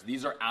over-desires.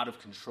 These are out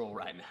of control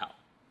right now.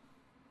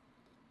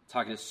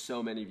 Talking to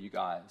so many of you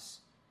guys.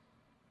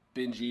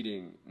 Binge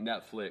eating,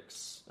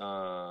 Netflix.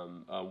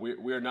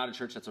 We are not a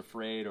church that's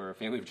afraid, or a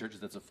family of churches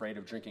that's afraid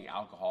of drinking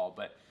alcohol,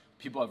 but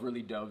people have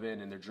really dove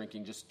in and they're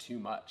drinking just too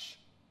much.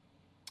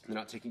 They're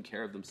not taking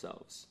care of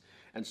themselves.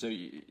 And so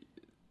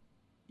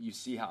you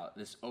see how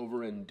this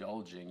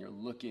overindulging, you're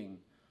looking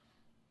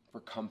for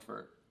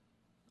comfort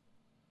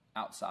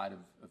outside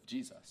of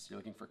Jesus. You're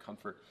looking for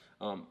comfort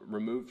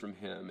removed from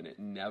him, and it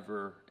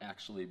never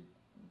actually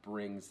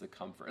brings the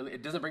comfort.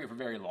 It doesn't bring it for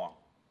very long.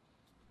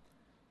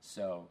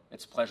 So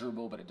it's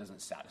pleasurable, but it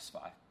doesn't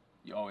satisfy.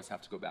 You always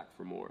have to go back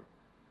for more.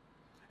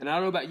 And I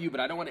don't know about you, but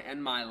I don't want to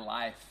end my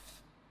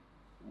life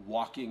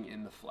walking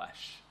in the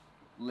flesh,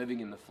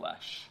 living in the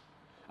flesh.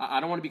 I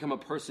don't want to become a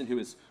person who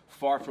is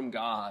far from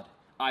God,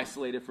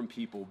 isolated from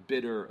people,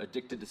 bitter,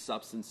 addicted to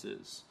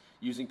substances,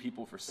 using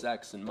people for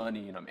sex and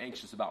money, and I'm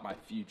anxious about my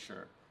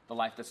future. The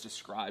life that's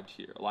described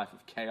here, a life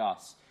of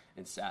chaos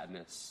and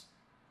sadness,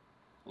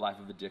 a life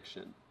of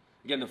addiction.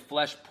 Again, the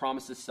flesh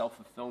promises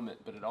self-fulfillment,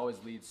 but it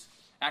always leads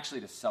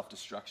actually to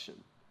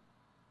self-destruction.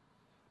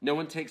 No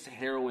one takes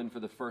heroin for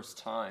the first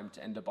time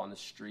to end up on the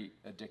street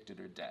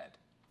addicted or dead.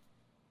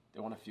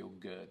 They want to feel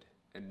good,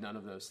 and none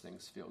of those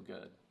things feel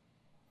good.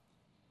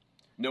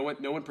 No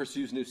one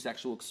pursues new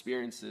sexual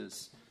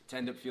experiences to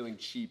end up feeling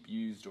cheap,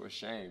 used, or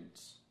ashamed.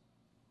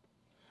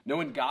 No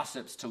one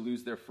gossips to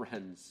lose their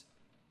friends.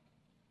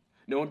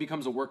 No one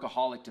becomes a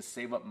workaholic to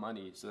save up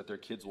money so that their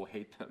kids will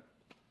hate them.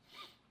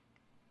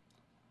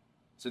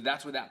 So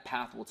that's where that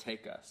path will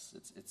take us.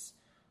 It's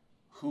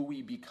who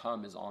we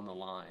become is on the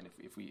line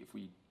if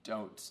we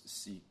don't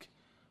seek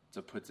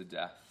to put to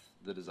death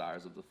the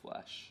desires of the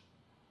flesh.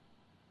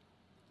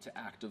 to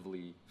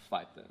actively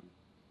fight them.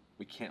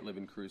 We can't live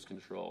in cruise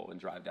control and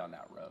drive down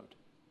that road.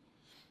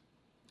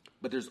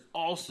 But there's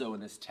also in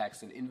this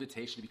text an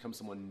invitation to become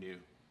someone new.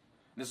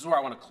 And this is where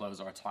I want to close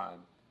our time.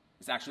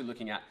 It's actually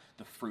looking at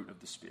the fruit of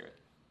the Spirit,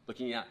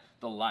 looking at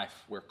the life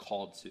we're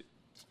called to.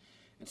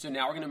 And so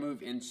now we're going to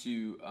move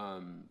into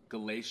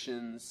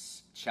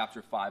Galatians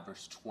chapter 5,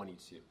 verse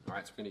 22. All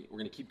right, so we're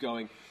going to keep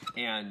going.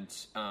 And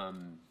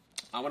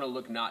I want to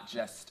look not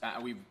just,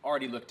 we've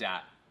already looked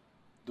at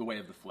the way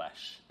of the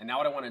flesh. And now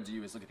what I want to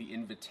do is look at the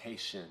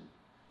invitation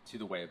to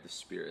the way of the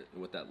Spirit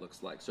and what that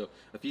looks like. So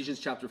Ephesians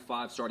chapter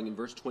 5, starting in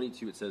verse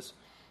 22, it says,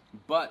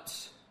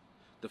 "But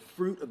the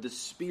fruit of the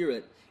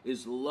Spirit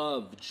is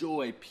love,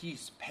 joy,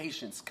 peace,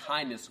 patience,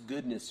 kindness,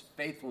 goodness,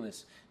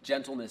 faithfulness,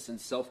 gentleness,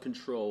 and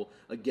self-control.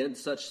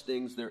 Against such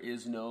things there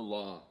is no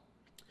law.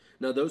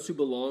 Now those who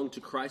belong to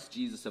Christ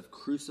Jesus have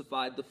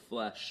crucified the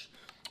flesh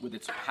with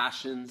its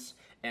passions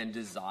and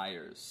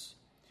desires."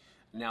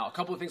 Now, a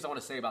couple of things I want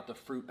to say about the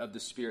fruit of the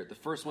Spirit. The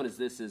first one is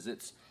this, is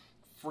it's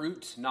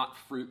fruit, not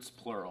fruits,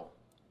 plural.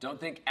 Don't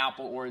think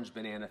apple, orange,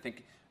 banana.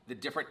 Think the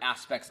different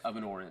aspects of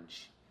an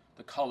orange.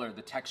 The color,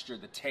 the texture,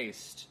 the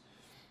taste.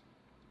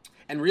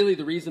 And really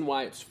the reason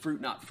why it's fruit,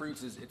 not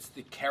fruits, is it's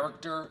the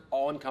character,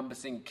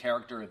 all-encompassing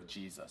character of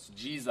Jesus.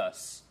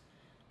 Jesus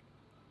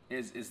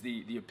is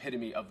the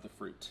epitome of the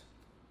fruit.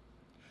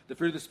 The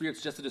fruit of the Spirit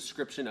is just a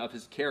description of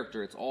his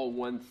character. It's all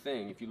one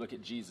thing if you look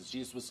at Jesus.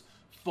 Jesus was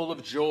full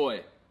of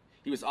joy.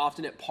 He was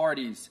often at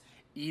parties,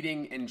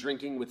 eating and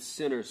drinking with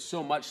sinners,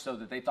 so much so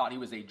that they thought he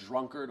was a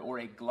drunkard or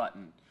a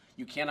glutton.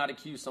 You cannot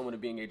accuse someone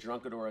of being a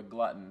drunkard or a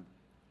glutton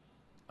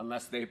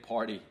unless they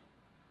party.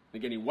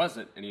 Again, he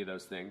wasn't any of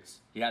those things.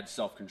 He had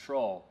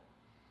self-control,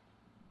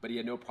 but he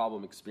had no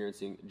problem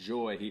experiencing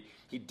joy.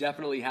 He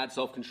definitely had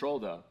self-control,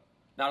 though.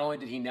 Not only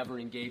did he never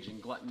engage in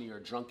gluttony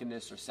or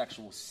drunkenness or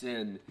sexual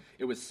sin,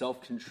 it was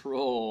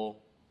self-control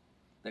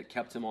that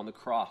kept him on the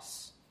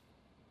cross.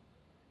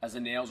 As the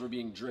nails were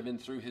being driven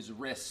through his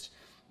wrist,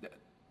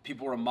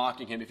 people were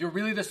mocking him. "If you're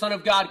really the Son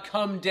of God,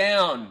 come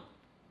down."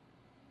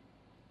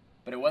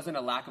 But it wasn't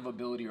a lack of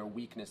ability or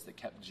weakness that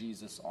kept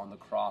Jesus on the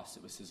cross.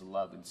 It was his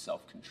love and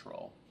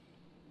self-control.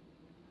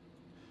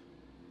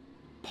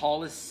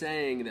 Paul is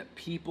saying that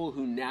people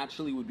who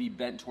naturally would be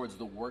bent towards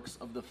the works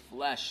of the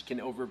flesh can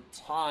over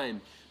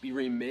time be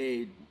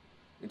remade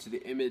into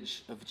the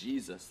image of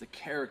Jesus, the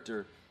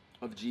character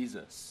of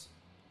Jesus.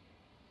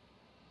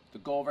 The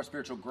goal of our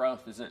spiritual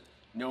growth isn't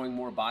knowing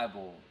more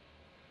Bible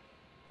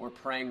or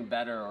praying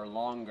better or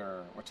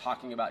longer or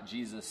talking about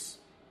Jesus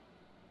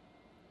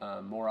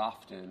more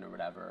often or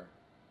whatever.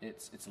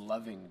 It's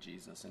loving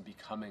Jesus and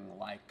becoming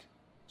like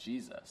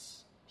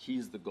Jesus.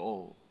 He's the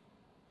goal.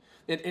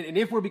 And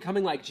if we're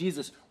becoming like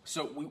Jesus,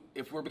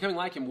 if we're becoming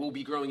like him, we'll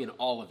be growing in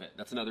all of it.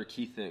 That's another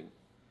key thing.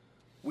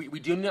 We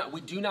do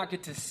not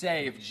get to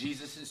say if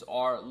Jesus is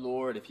our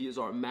Lord, if he is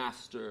our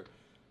master.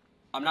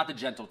 I'm not the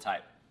gentle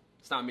type.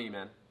 It's not me,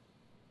 man.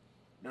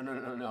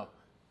 No.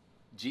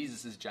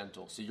 Jesus is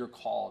gentle, so you're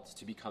called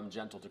to become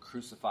gentle, to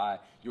crucify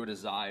your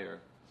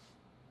desire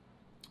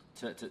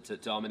to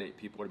dominate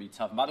people or to be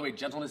tough. And by the way,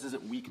 gentleness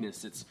isn't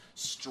weakness, it's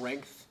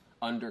strength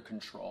under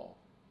control.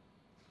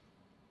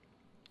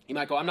 You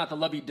might go, "I'm not the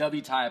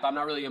lovey-dovey type, I'm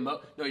not really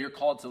No, you're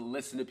called to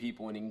listen to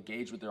people and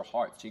engage with their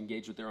hearts, to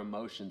engage with their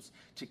emotions,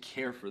 to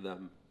care for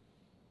them.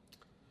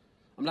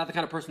 I'm not the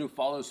kind of person who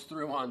follows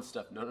through on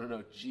stuff.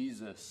 No.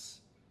 Jesus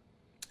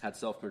had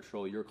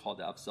self-control. You're called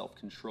to have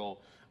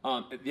self-control.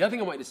 The other thing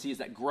I want you to see is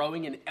that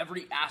growing in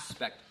every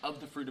aspect of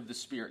the fruit of the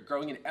Spirit,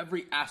 growing in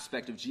every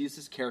aspect of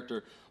Jesus'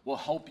 character will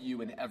help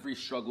you in every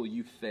struggle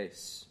you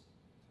face.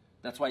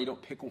 That's why you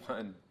don't pick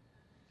one.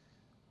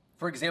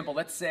 For example,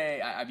 let's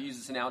say, I've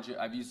used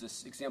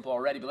this example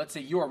already, but let's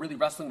say you are really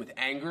wrestling with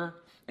anger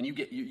and you've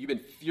been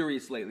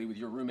furious lately with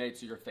your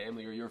roommates or your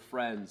family or your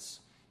friends.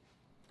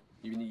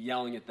 You've been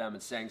yelling at them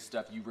and saying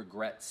stuff you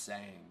regret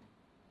saying.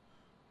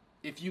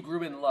 If you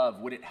grew in love,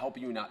 would it help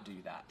you not do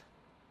that?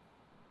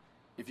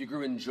 If you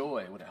grew in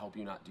joy, would it help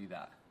you not do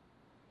that?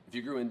 If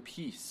you grew in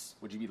peace,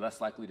 would you be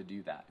less likely to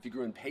do that? If you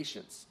grew in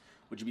patience,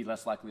 would you be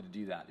less likely to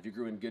do that? If you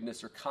grew in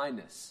goodness or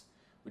kindness,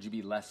 would you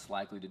be less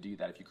likely to do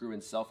that? If you grew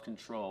in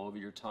self-control over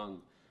your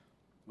tongue,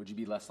 would you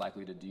be less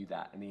likely to do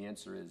that? And the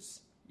answer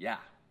is, yeah,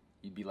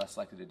 you'd be less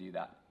likely to do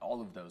that.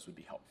 All of those would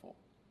be helpful.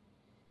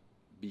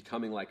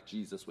 Becoming like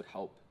Jesus would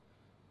help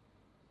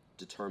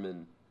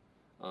determine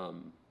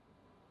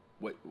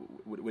what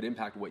would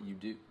impact what you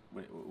do.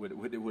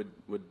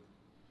 Would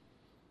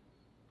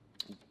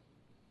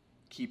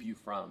keep you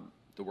from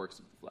the works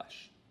of the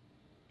flesh.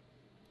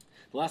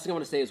 The last thing I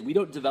want to say is we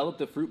don't develop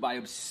the fruit by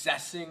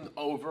obsessing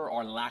over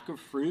our lack of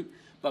fruit,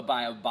 but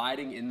by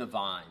abiding in the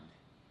vine,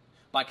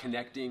 by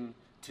connecting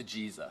to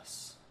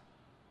Jesus.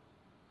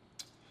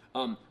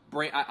 My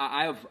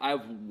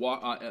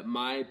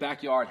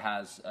backyard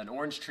has an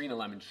orange tree and a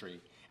lemon tree,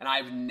 and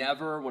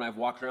when I've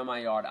walked around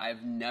my yard,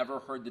 I've never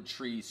heard the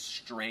trees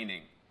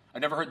straining.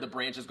 I've never heard the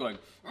branches going,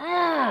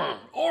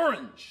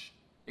 orange,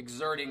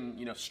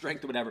 exerting,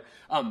 strength or whatever.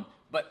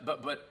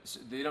 But so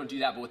they don't do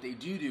that. But what they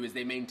do is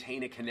they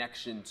maintain a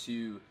connection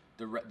to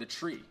the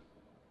tree,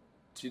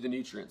 to the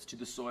nutrients, to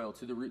the soil,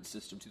 to the root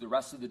system, to the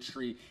rest of the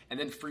tree, and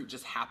then fruit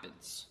just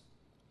happens.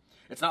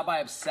 It's not by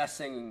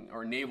obsessing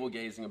or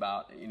navel-gazing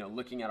about,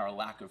 looking at our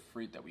lack of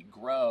fruit that we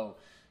grow.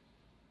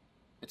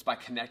 It's by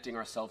connecting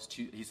ourselves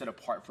to, he said,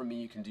 apart from me,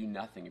 you can do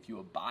nothing. If you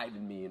abide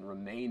in me and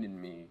remain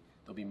in me,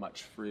 there'll be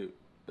much fruit.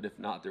 But if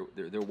not,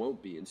 there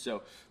won't be. And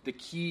so the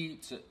key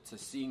to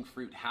seeing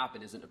fruit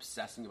happen isn't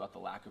obsessing about the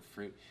lack of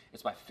fruit.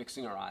 It's by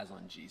fixing our eyes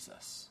on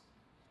Jesus.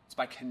 It's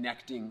by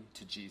connecting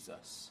to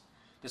Jesus.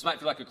 This might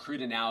feel like a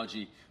crude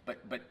analogy,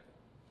 but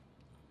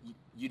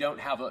you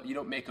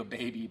don't make a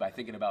baby by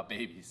thinking about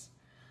babies.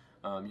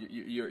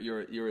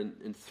 You're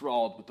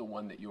enthralled with the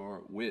one that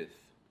you're with.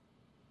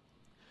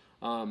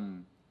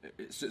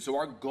 So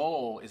our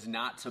goal is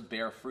not to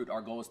bear fruit.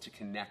 Our goal is to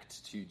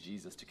connect to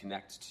Jesus, to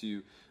connect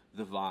to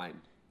the vine.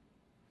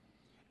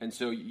 And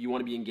so you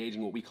want to be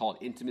engaging what we call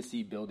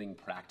intimacy building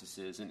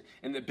practices.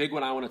 And the big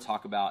one I want to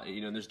talk about,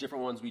 there's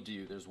different ones we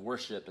do. There's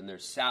worship and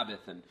there's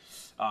Sabbath and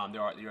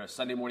there are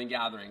Sunday morning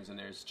gatherings and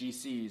there's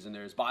GCs and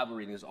there's Bible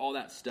reading. There's all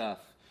that stuff.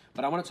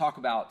 But I want to talk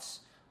about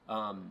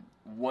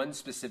one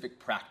specific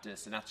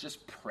practice, and that's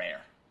just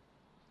prayer.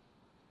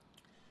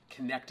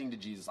 Connecting to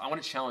Jesus. I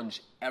want to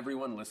challenge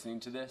everyone listening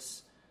to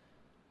this,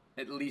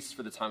 at least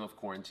for the time of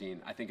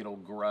quarantine. I think it'll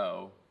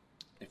grow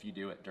if you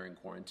do it during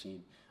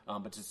quarantine.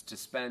 But to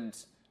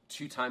spend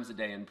 2 times a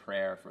day in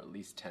prayer for at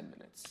least 10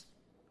 minutes.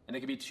 And it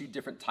can be 2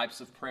 different types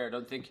of prayer.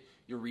 Don't think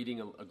you're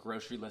reading a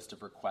grocery list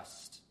of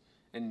requests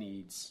and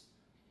needs.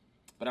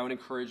 But I would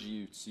encourage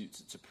you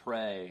to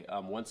pray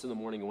once in the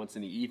morning and once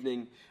in the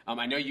evening.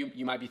 I know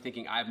you might be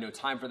thinking, I have no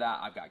time for that.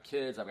 I've got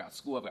kids, I've got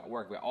school, I've got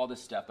work, I've got all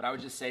this stuff. But I would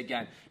just say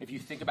again, if you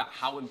think about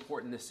how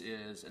important this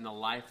is in the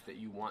life that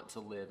you want to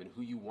live and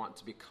who you want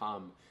to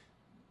become,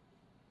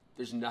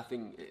 there's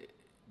nothing,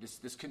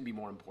 this couldn't be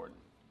more important.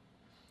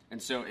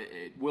 And so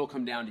it will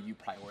come down to you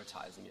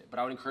prioritizing it. But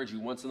I would encourage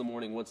you once in the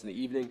morning, once in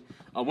the evening.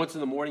 Once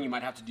in the morning, you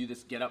might have to do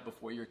this, get up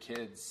before your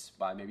kids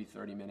by maybe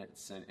 30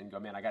 minutes and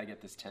go, man, I got to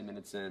get this 10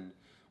 minutes in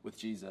with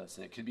Jesus.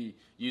 And it could be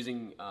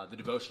using the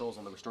devotionals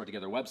on the Restored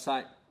Together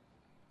website.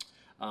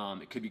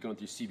 It could be going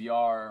through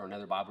CBR or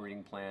another Bible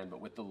reading plan, but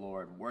with the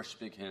Lord,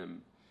 worshiping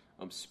him,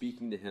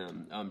 speaking to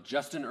him.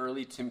 Justin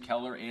Early, Tim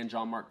Keller, and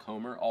John Mark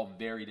Comer, all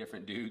very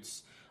different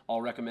dudes. I'll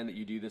recommend that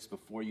you do this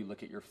before you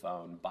look at your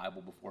phone.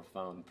 Bible before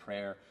phone,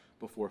 prayer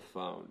before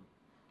phone.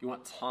 If you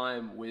want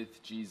time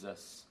with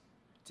Jesus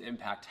to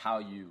impact how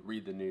you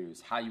read the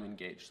news, how you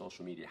engage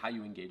social media, how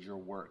you engage your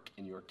work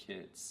and your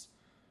kids,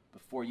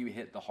 before you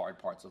hit the hard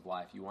parts of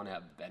life, you want to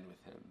have been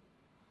with him.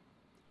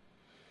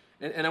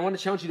 And I want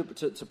to challenge you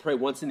to pray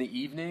once in the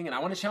evening, and I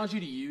want to challenge you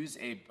to use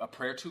a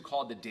prayer tool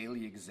called the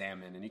Daily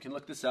Examine, and you can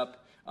look this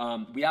up.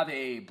 We have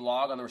a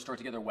blog on the Restored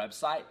Together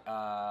website.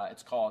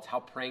 It's called How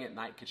Praying at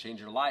Night Could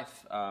Change Your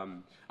Life.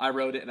 I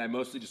wrote it, and I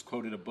mostly just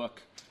quoted a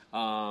book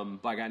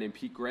by a guy named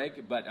Pete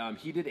Greig, but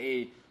he did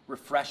a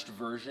refreshed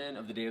version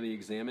of the Daily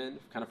Examine,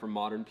 kind of for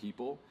modern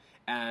people.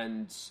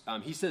 And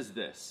he says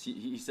this.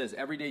 He says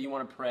every day you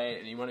want to pray,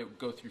 and you want to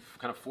go through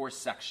kind of 4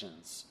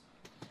 sections.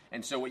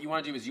 And so what you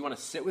want to do is you want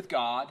to sit with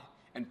God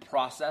and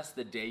process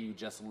the day you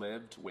just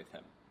lived with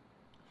him.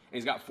 And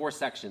he's got 4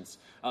 sections.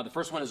 The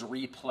first one is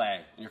replay.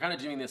 And you're kind of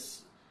doing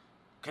this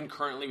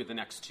concurrently with the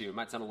next 2. It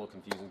might sound a little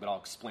confusing, but I'll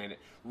explain it.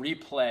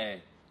 Replay.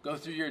 Go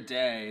through your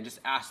day and just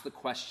ask the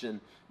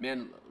question,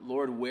 man,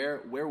 Lord, where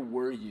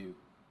were you?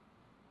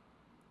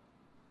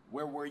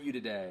 Where were you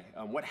today?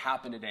 What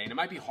happened today? And it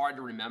might be hard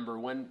to remember.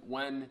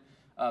 One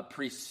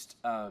priest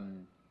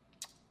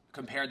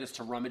compared this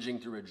to rummaging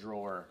through a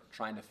drawer,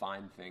 trying to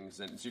find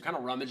things. And so you're kind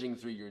of rummaging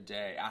through your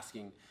day,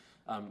 asking,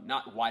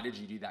 not why did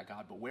you do that,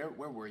 God, but where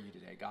were you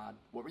today, God?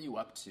 What were you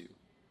up to?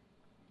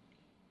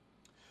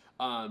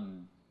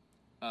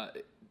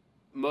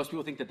 Most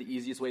people think that the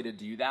easiest way to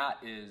do that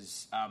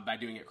is by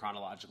doing it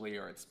chronologically,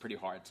 or it's pretty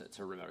hard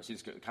to remember. So you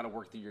just kind of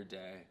work through your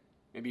day,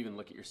 maybe even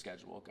look at your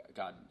schedule.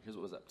 God, here's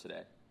what was up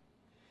today.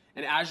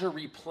 And as you're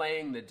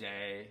replaying the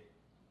day,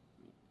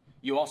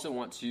 you also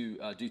want to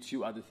do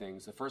 2 other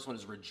things. The first one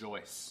is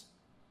rejoice.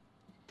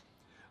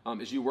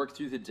 As you work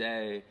through the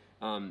day,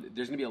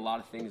 there's going to be a lot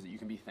of things that you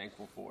can be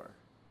thankful for.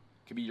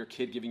 It could be your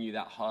kid giving you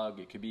that hug.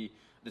 It could be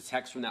the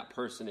text from that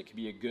person. It could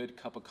be a good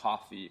cup of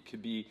coffee. It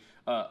could be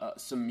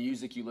some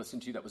music you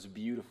listened to that was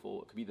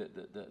beautiful. It could be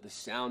the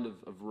sound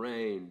of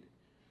rain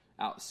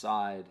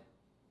outside.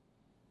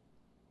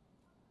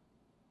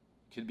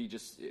 It could be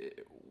just,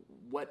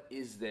 what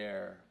is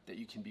there that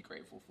you can be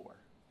grateful for?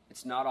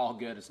 It's not all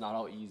good. It's not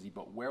all easy.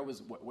 But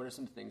what are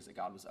some things that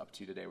God was up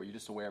to today? Were you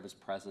just aware of his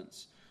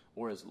presence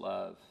or his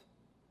love?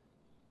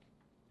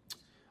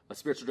 A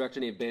spiritual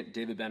director named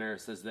David Benner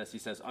says this. He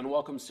says,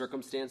 unwelcome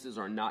circumstances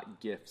are not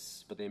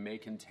gifts, but they may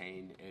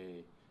contain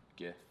a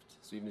gift.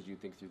 So even as you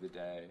think through the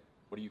day,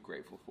 what are you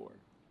grateful for?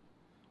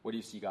 Where do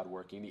you see God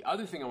working? The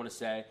other thing I want to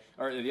say,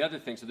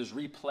 so there's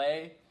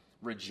replay,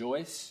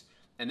 rejoice,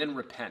 and then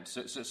repent.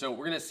 So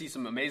we're going to see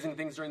some amazing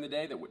things during the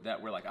day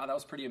that we're like, oh, that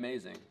was pretty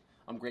amazing.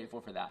 I'm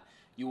grateful for that.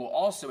 You will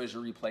also, as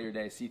you replay your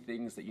day, see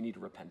things that you need to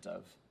repent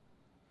of.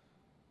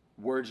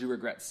 words you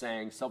regret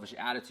saying, selfish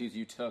attitudes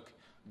you took,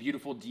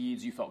 beautiful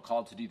deeds you felt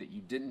called to do that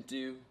you didn't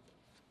do,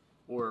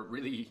 or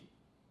really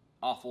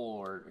awful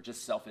or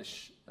just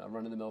selfish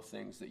run-of-the-mill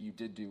things that you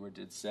did do or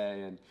did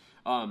say. And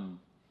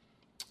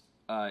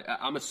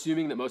I'm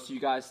assuming that most of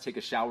you guys take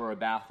a shower or a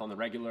bath on the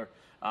regular.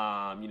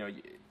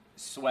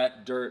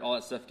 Sweat, dirt, all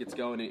that stuff gets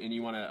going, and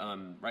you want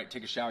to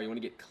take a shower. You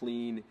want to get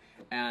clean.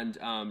 And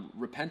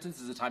repentance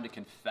is a time to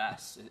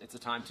confess. It's a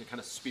time to kind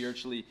of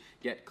spiritually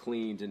get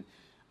cleaned. And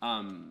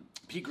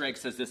Pete Greig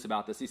says this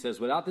about this. He says,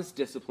 without this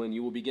discipline,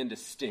 you will begin to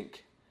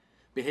stink.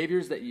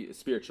 Behaviors that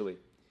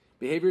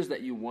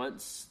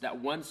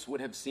once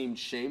would have seemed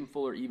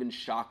shameful or even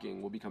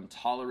shocking will become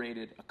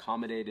tolerated,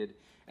 accommodated,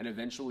 and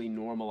eventually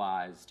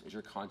normalized as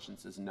your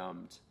conscience is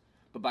numbed.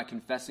 But by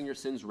confessing your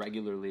sins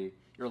regularly,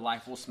 your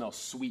life will smell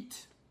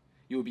sweet.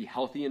 You will be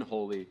healthy and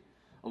holy,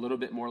 a little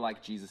bit more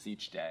like Jesus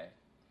each day.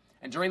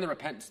 And during the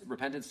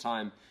repentance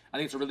time, I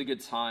think it's a really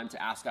good time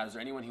to ask God, is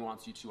there anyone he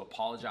wants you to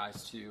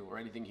apologize to or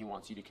anything he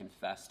wants you to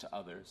confess to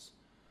others?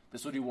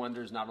 This will do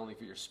wonders not only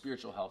for your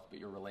spiritual health, but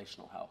your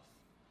relational health.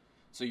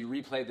 So you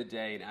replay the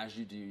day, and as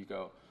you do, you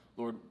go,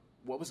 Lord,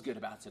 what was good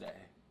about today?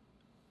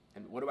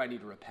 And what do I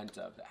need to repent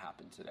of that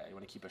happened today? You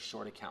want to keep a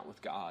short account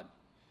with God.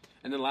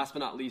 And then last but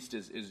not least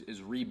is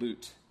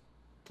reboot.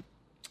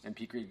 And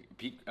Pete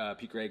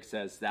Greig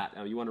says that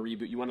you want to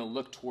reboot. You want to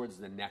look towards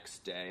the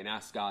next day and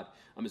ask God,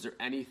 is there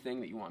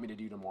anything that you want me to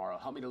do tomorrow?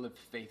 Help me to live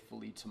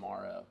faithfully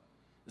tomorrow.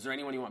 Is there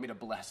anyone you want me to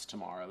bless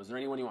tomorrow? Is there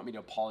anyone you want me to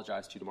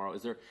apologize to tomorrow?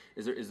 Is there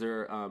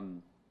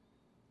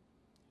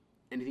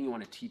anything you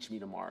want to teach me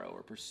tomorrow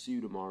or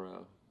pursue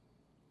tomorrow?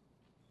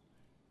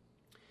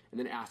 And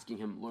then asking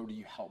him, Lord, do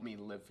you help me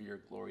live for your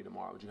glory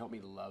tomorrow? Would you help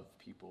me love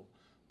people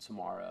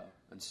tomorrow?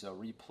 And so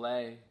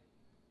replay,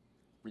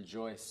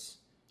 rejoice,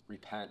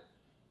 repent,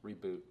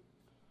 reboot.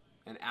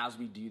 And as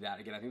we do that,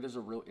 again, I think there's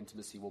a real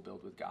intimacy we'll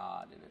build with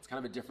God. And it's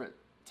kind of a different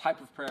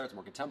type of prayer. It's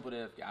more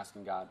contemplative. You're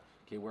asking God,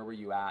 okay, where were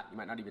you at? You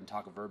might not even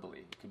talk verbally.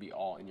 It could be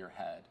all in your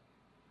head.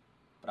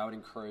 But I would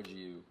encourage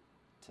you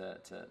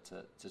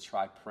to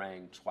try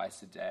praying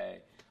twice a day.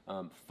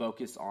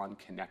 Focus on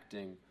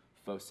connecting,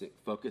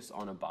 focus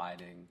on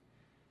abiding,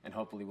 and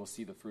hopefully we'll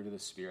see the fruit of the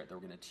Spirit that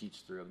we're going to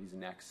teach through these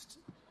next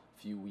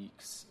few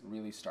weeks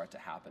really start to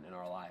happen in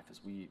our life as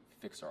we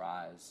fix our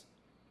eyes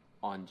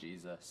on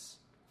Jesus.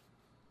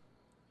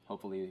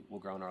 Hopefully we'll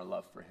grow in our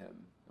love for him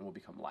and we'll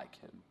become like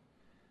him.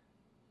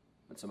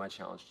 And so my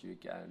challenge to you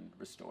again,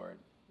 Restored,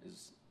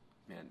 is,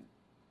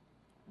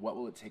 what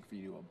will it take for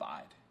you to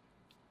abide?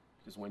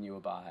 Because when you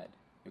abide,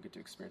 you'll get to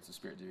experience the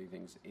Spirit doing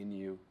things in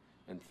you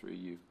and through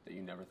you that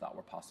you never thought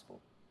were possible.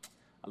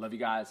 I love you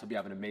guys. Hope you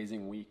have an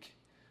amazing week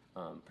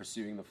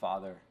pursuing the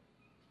Father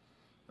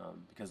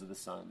because of the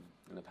Son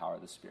and the power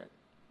of the Spirit.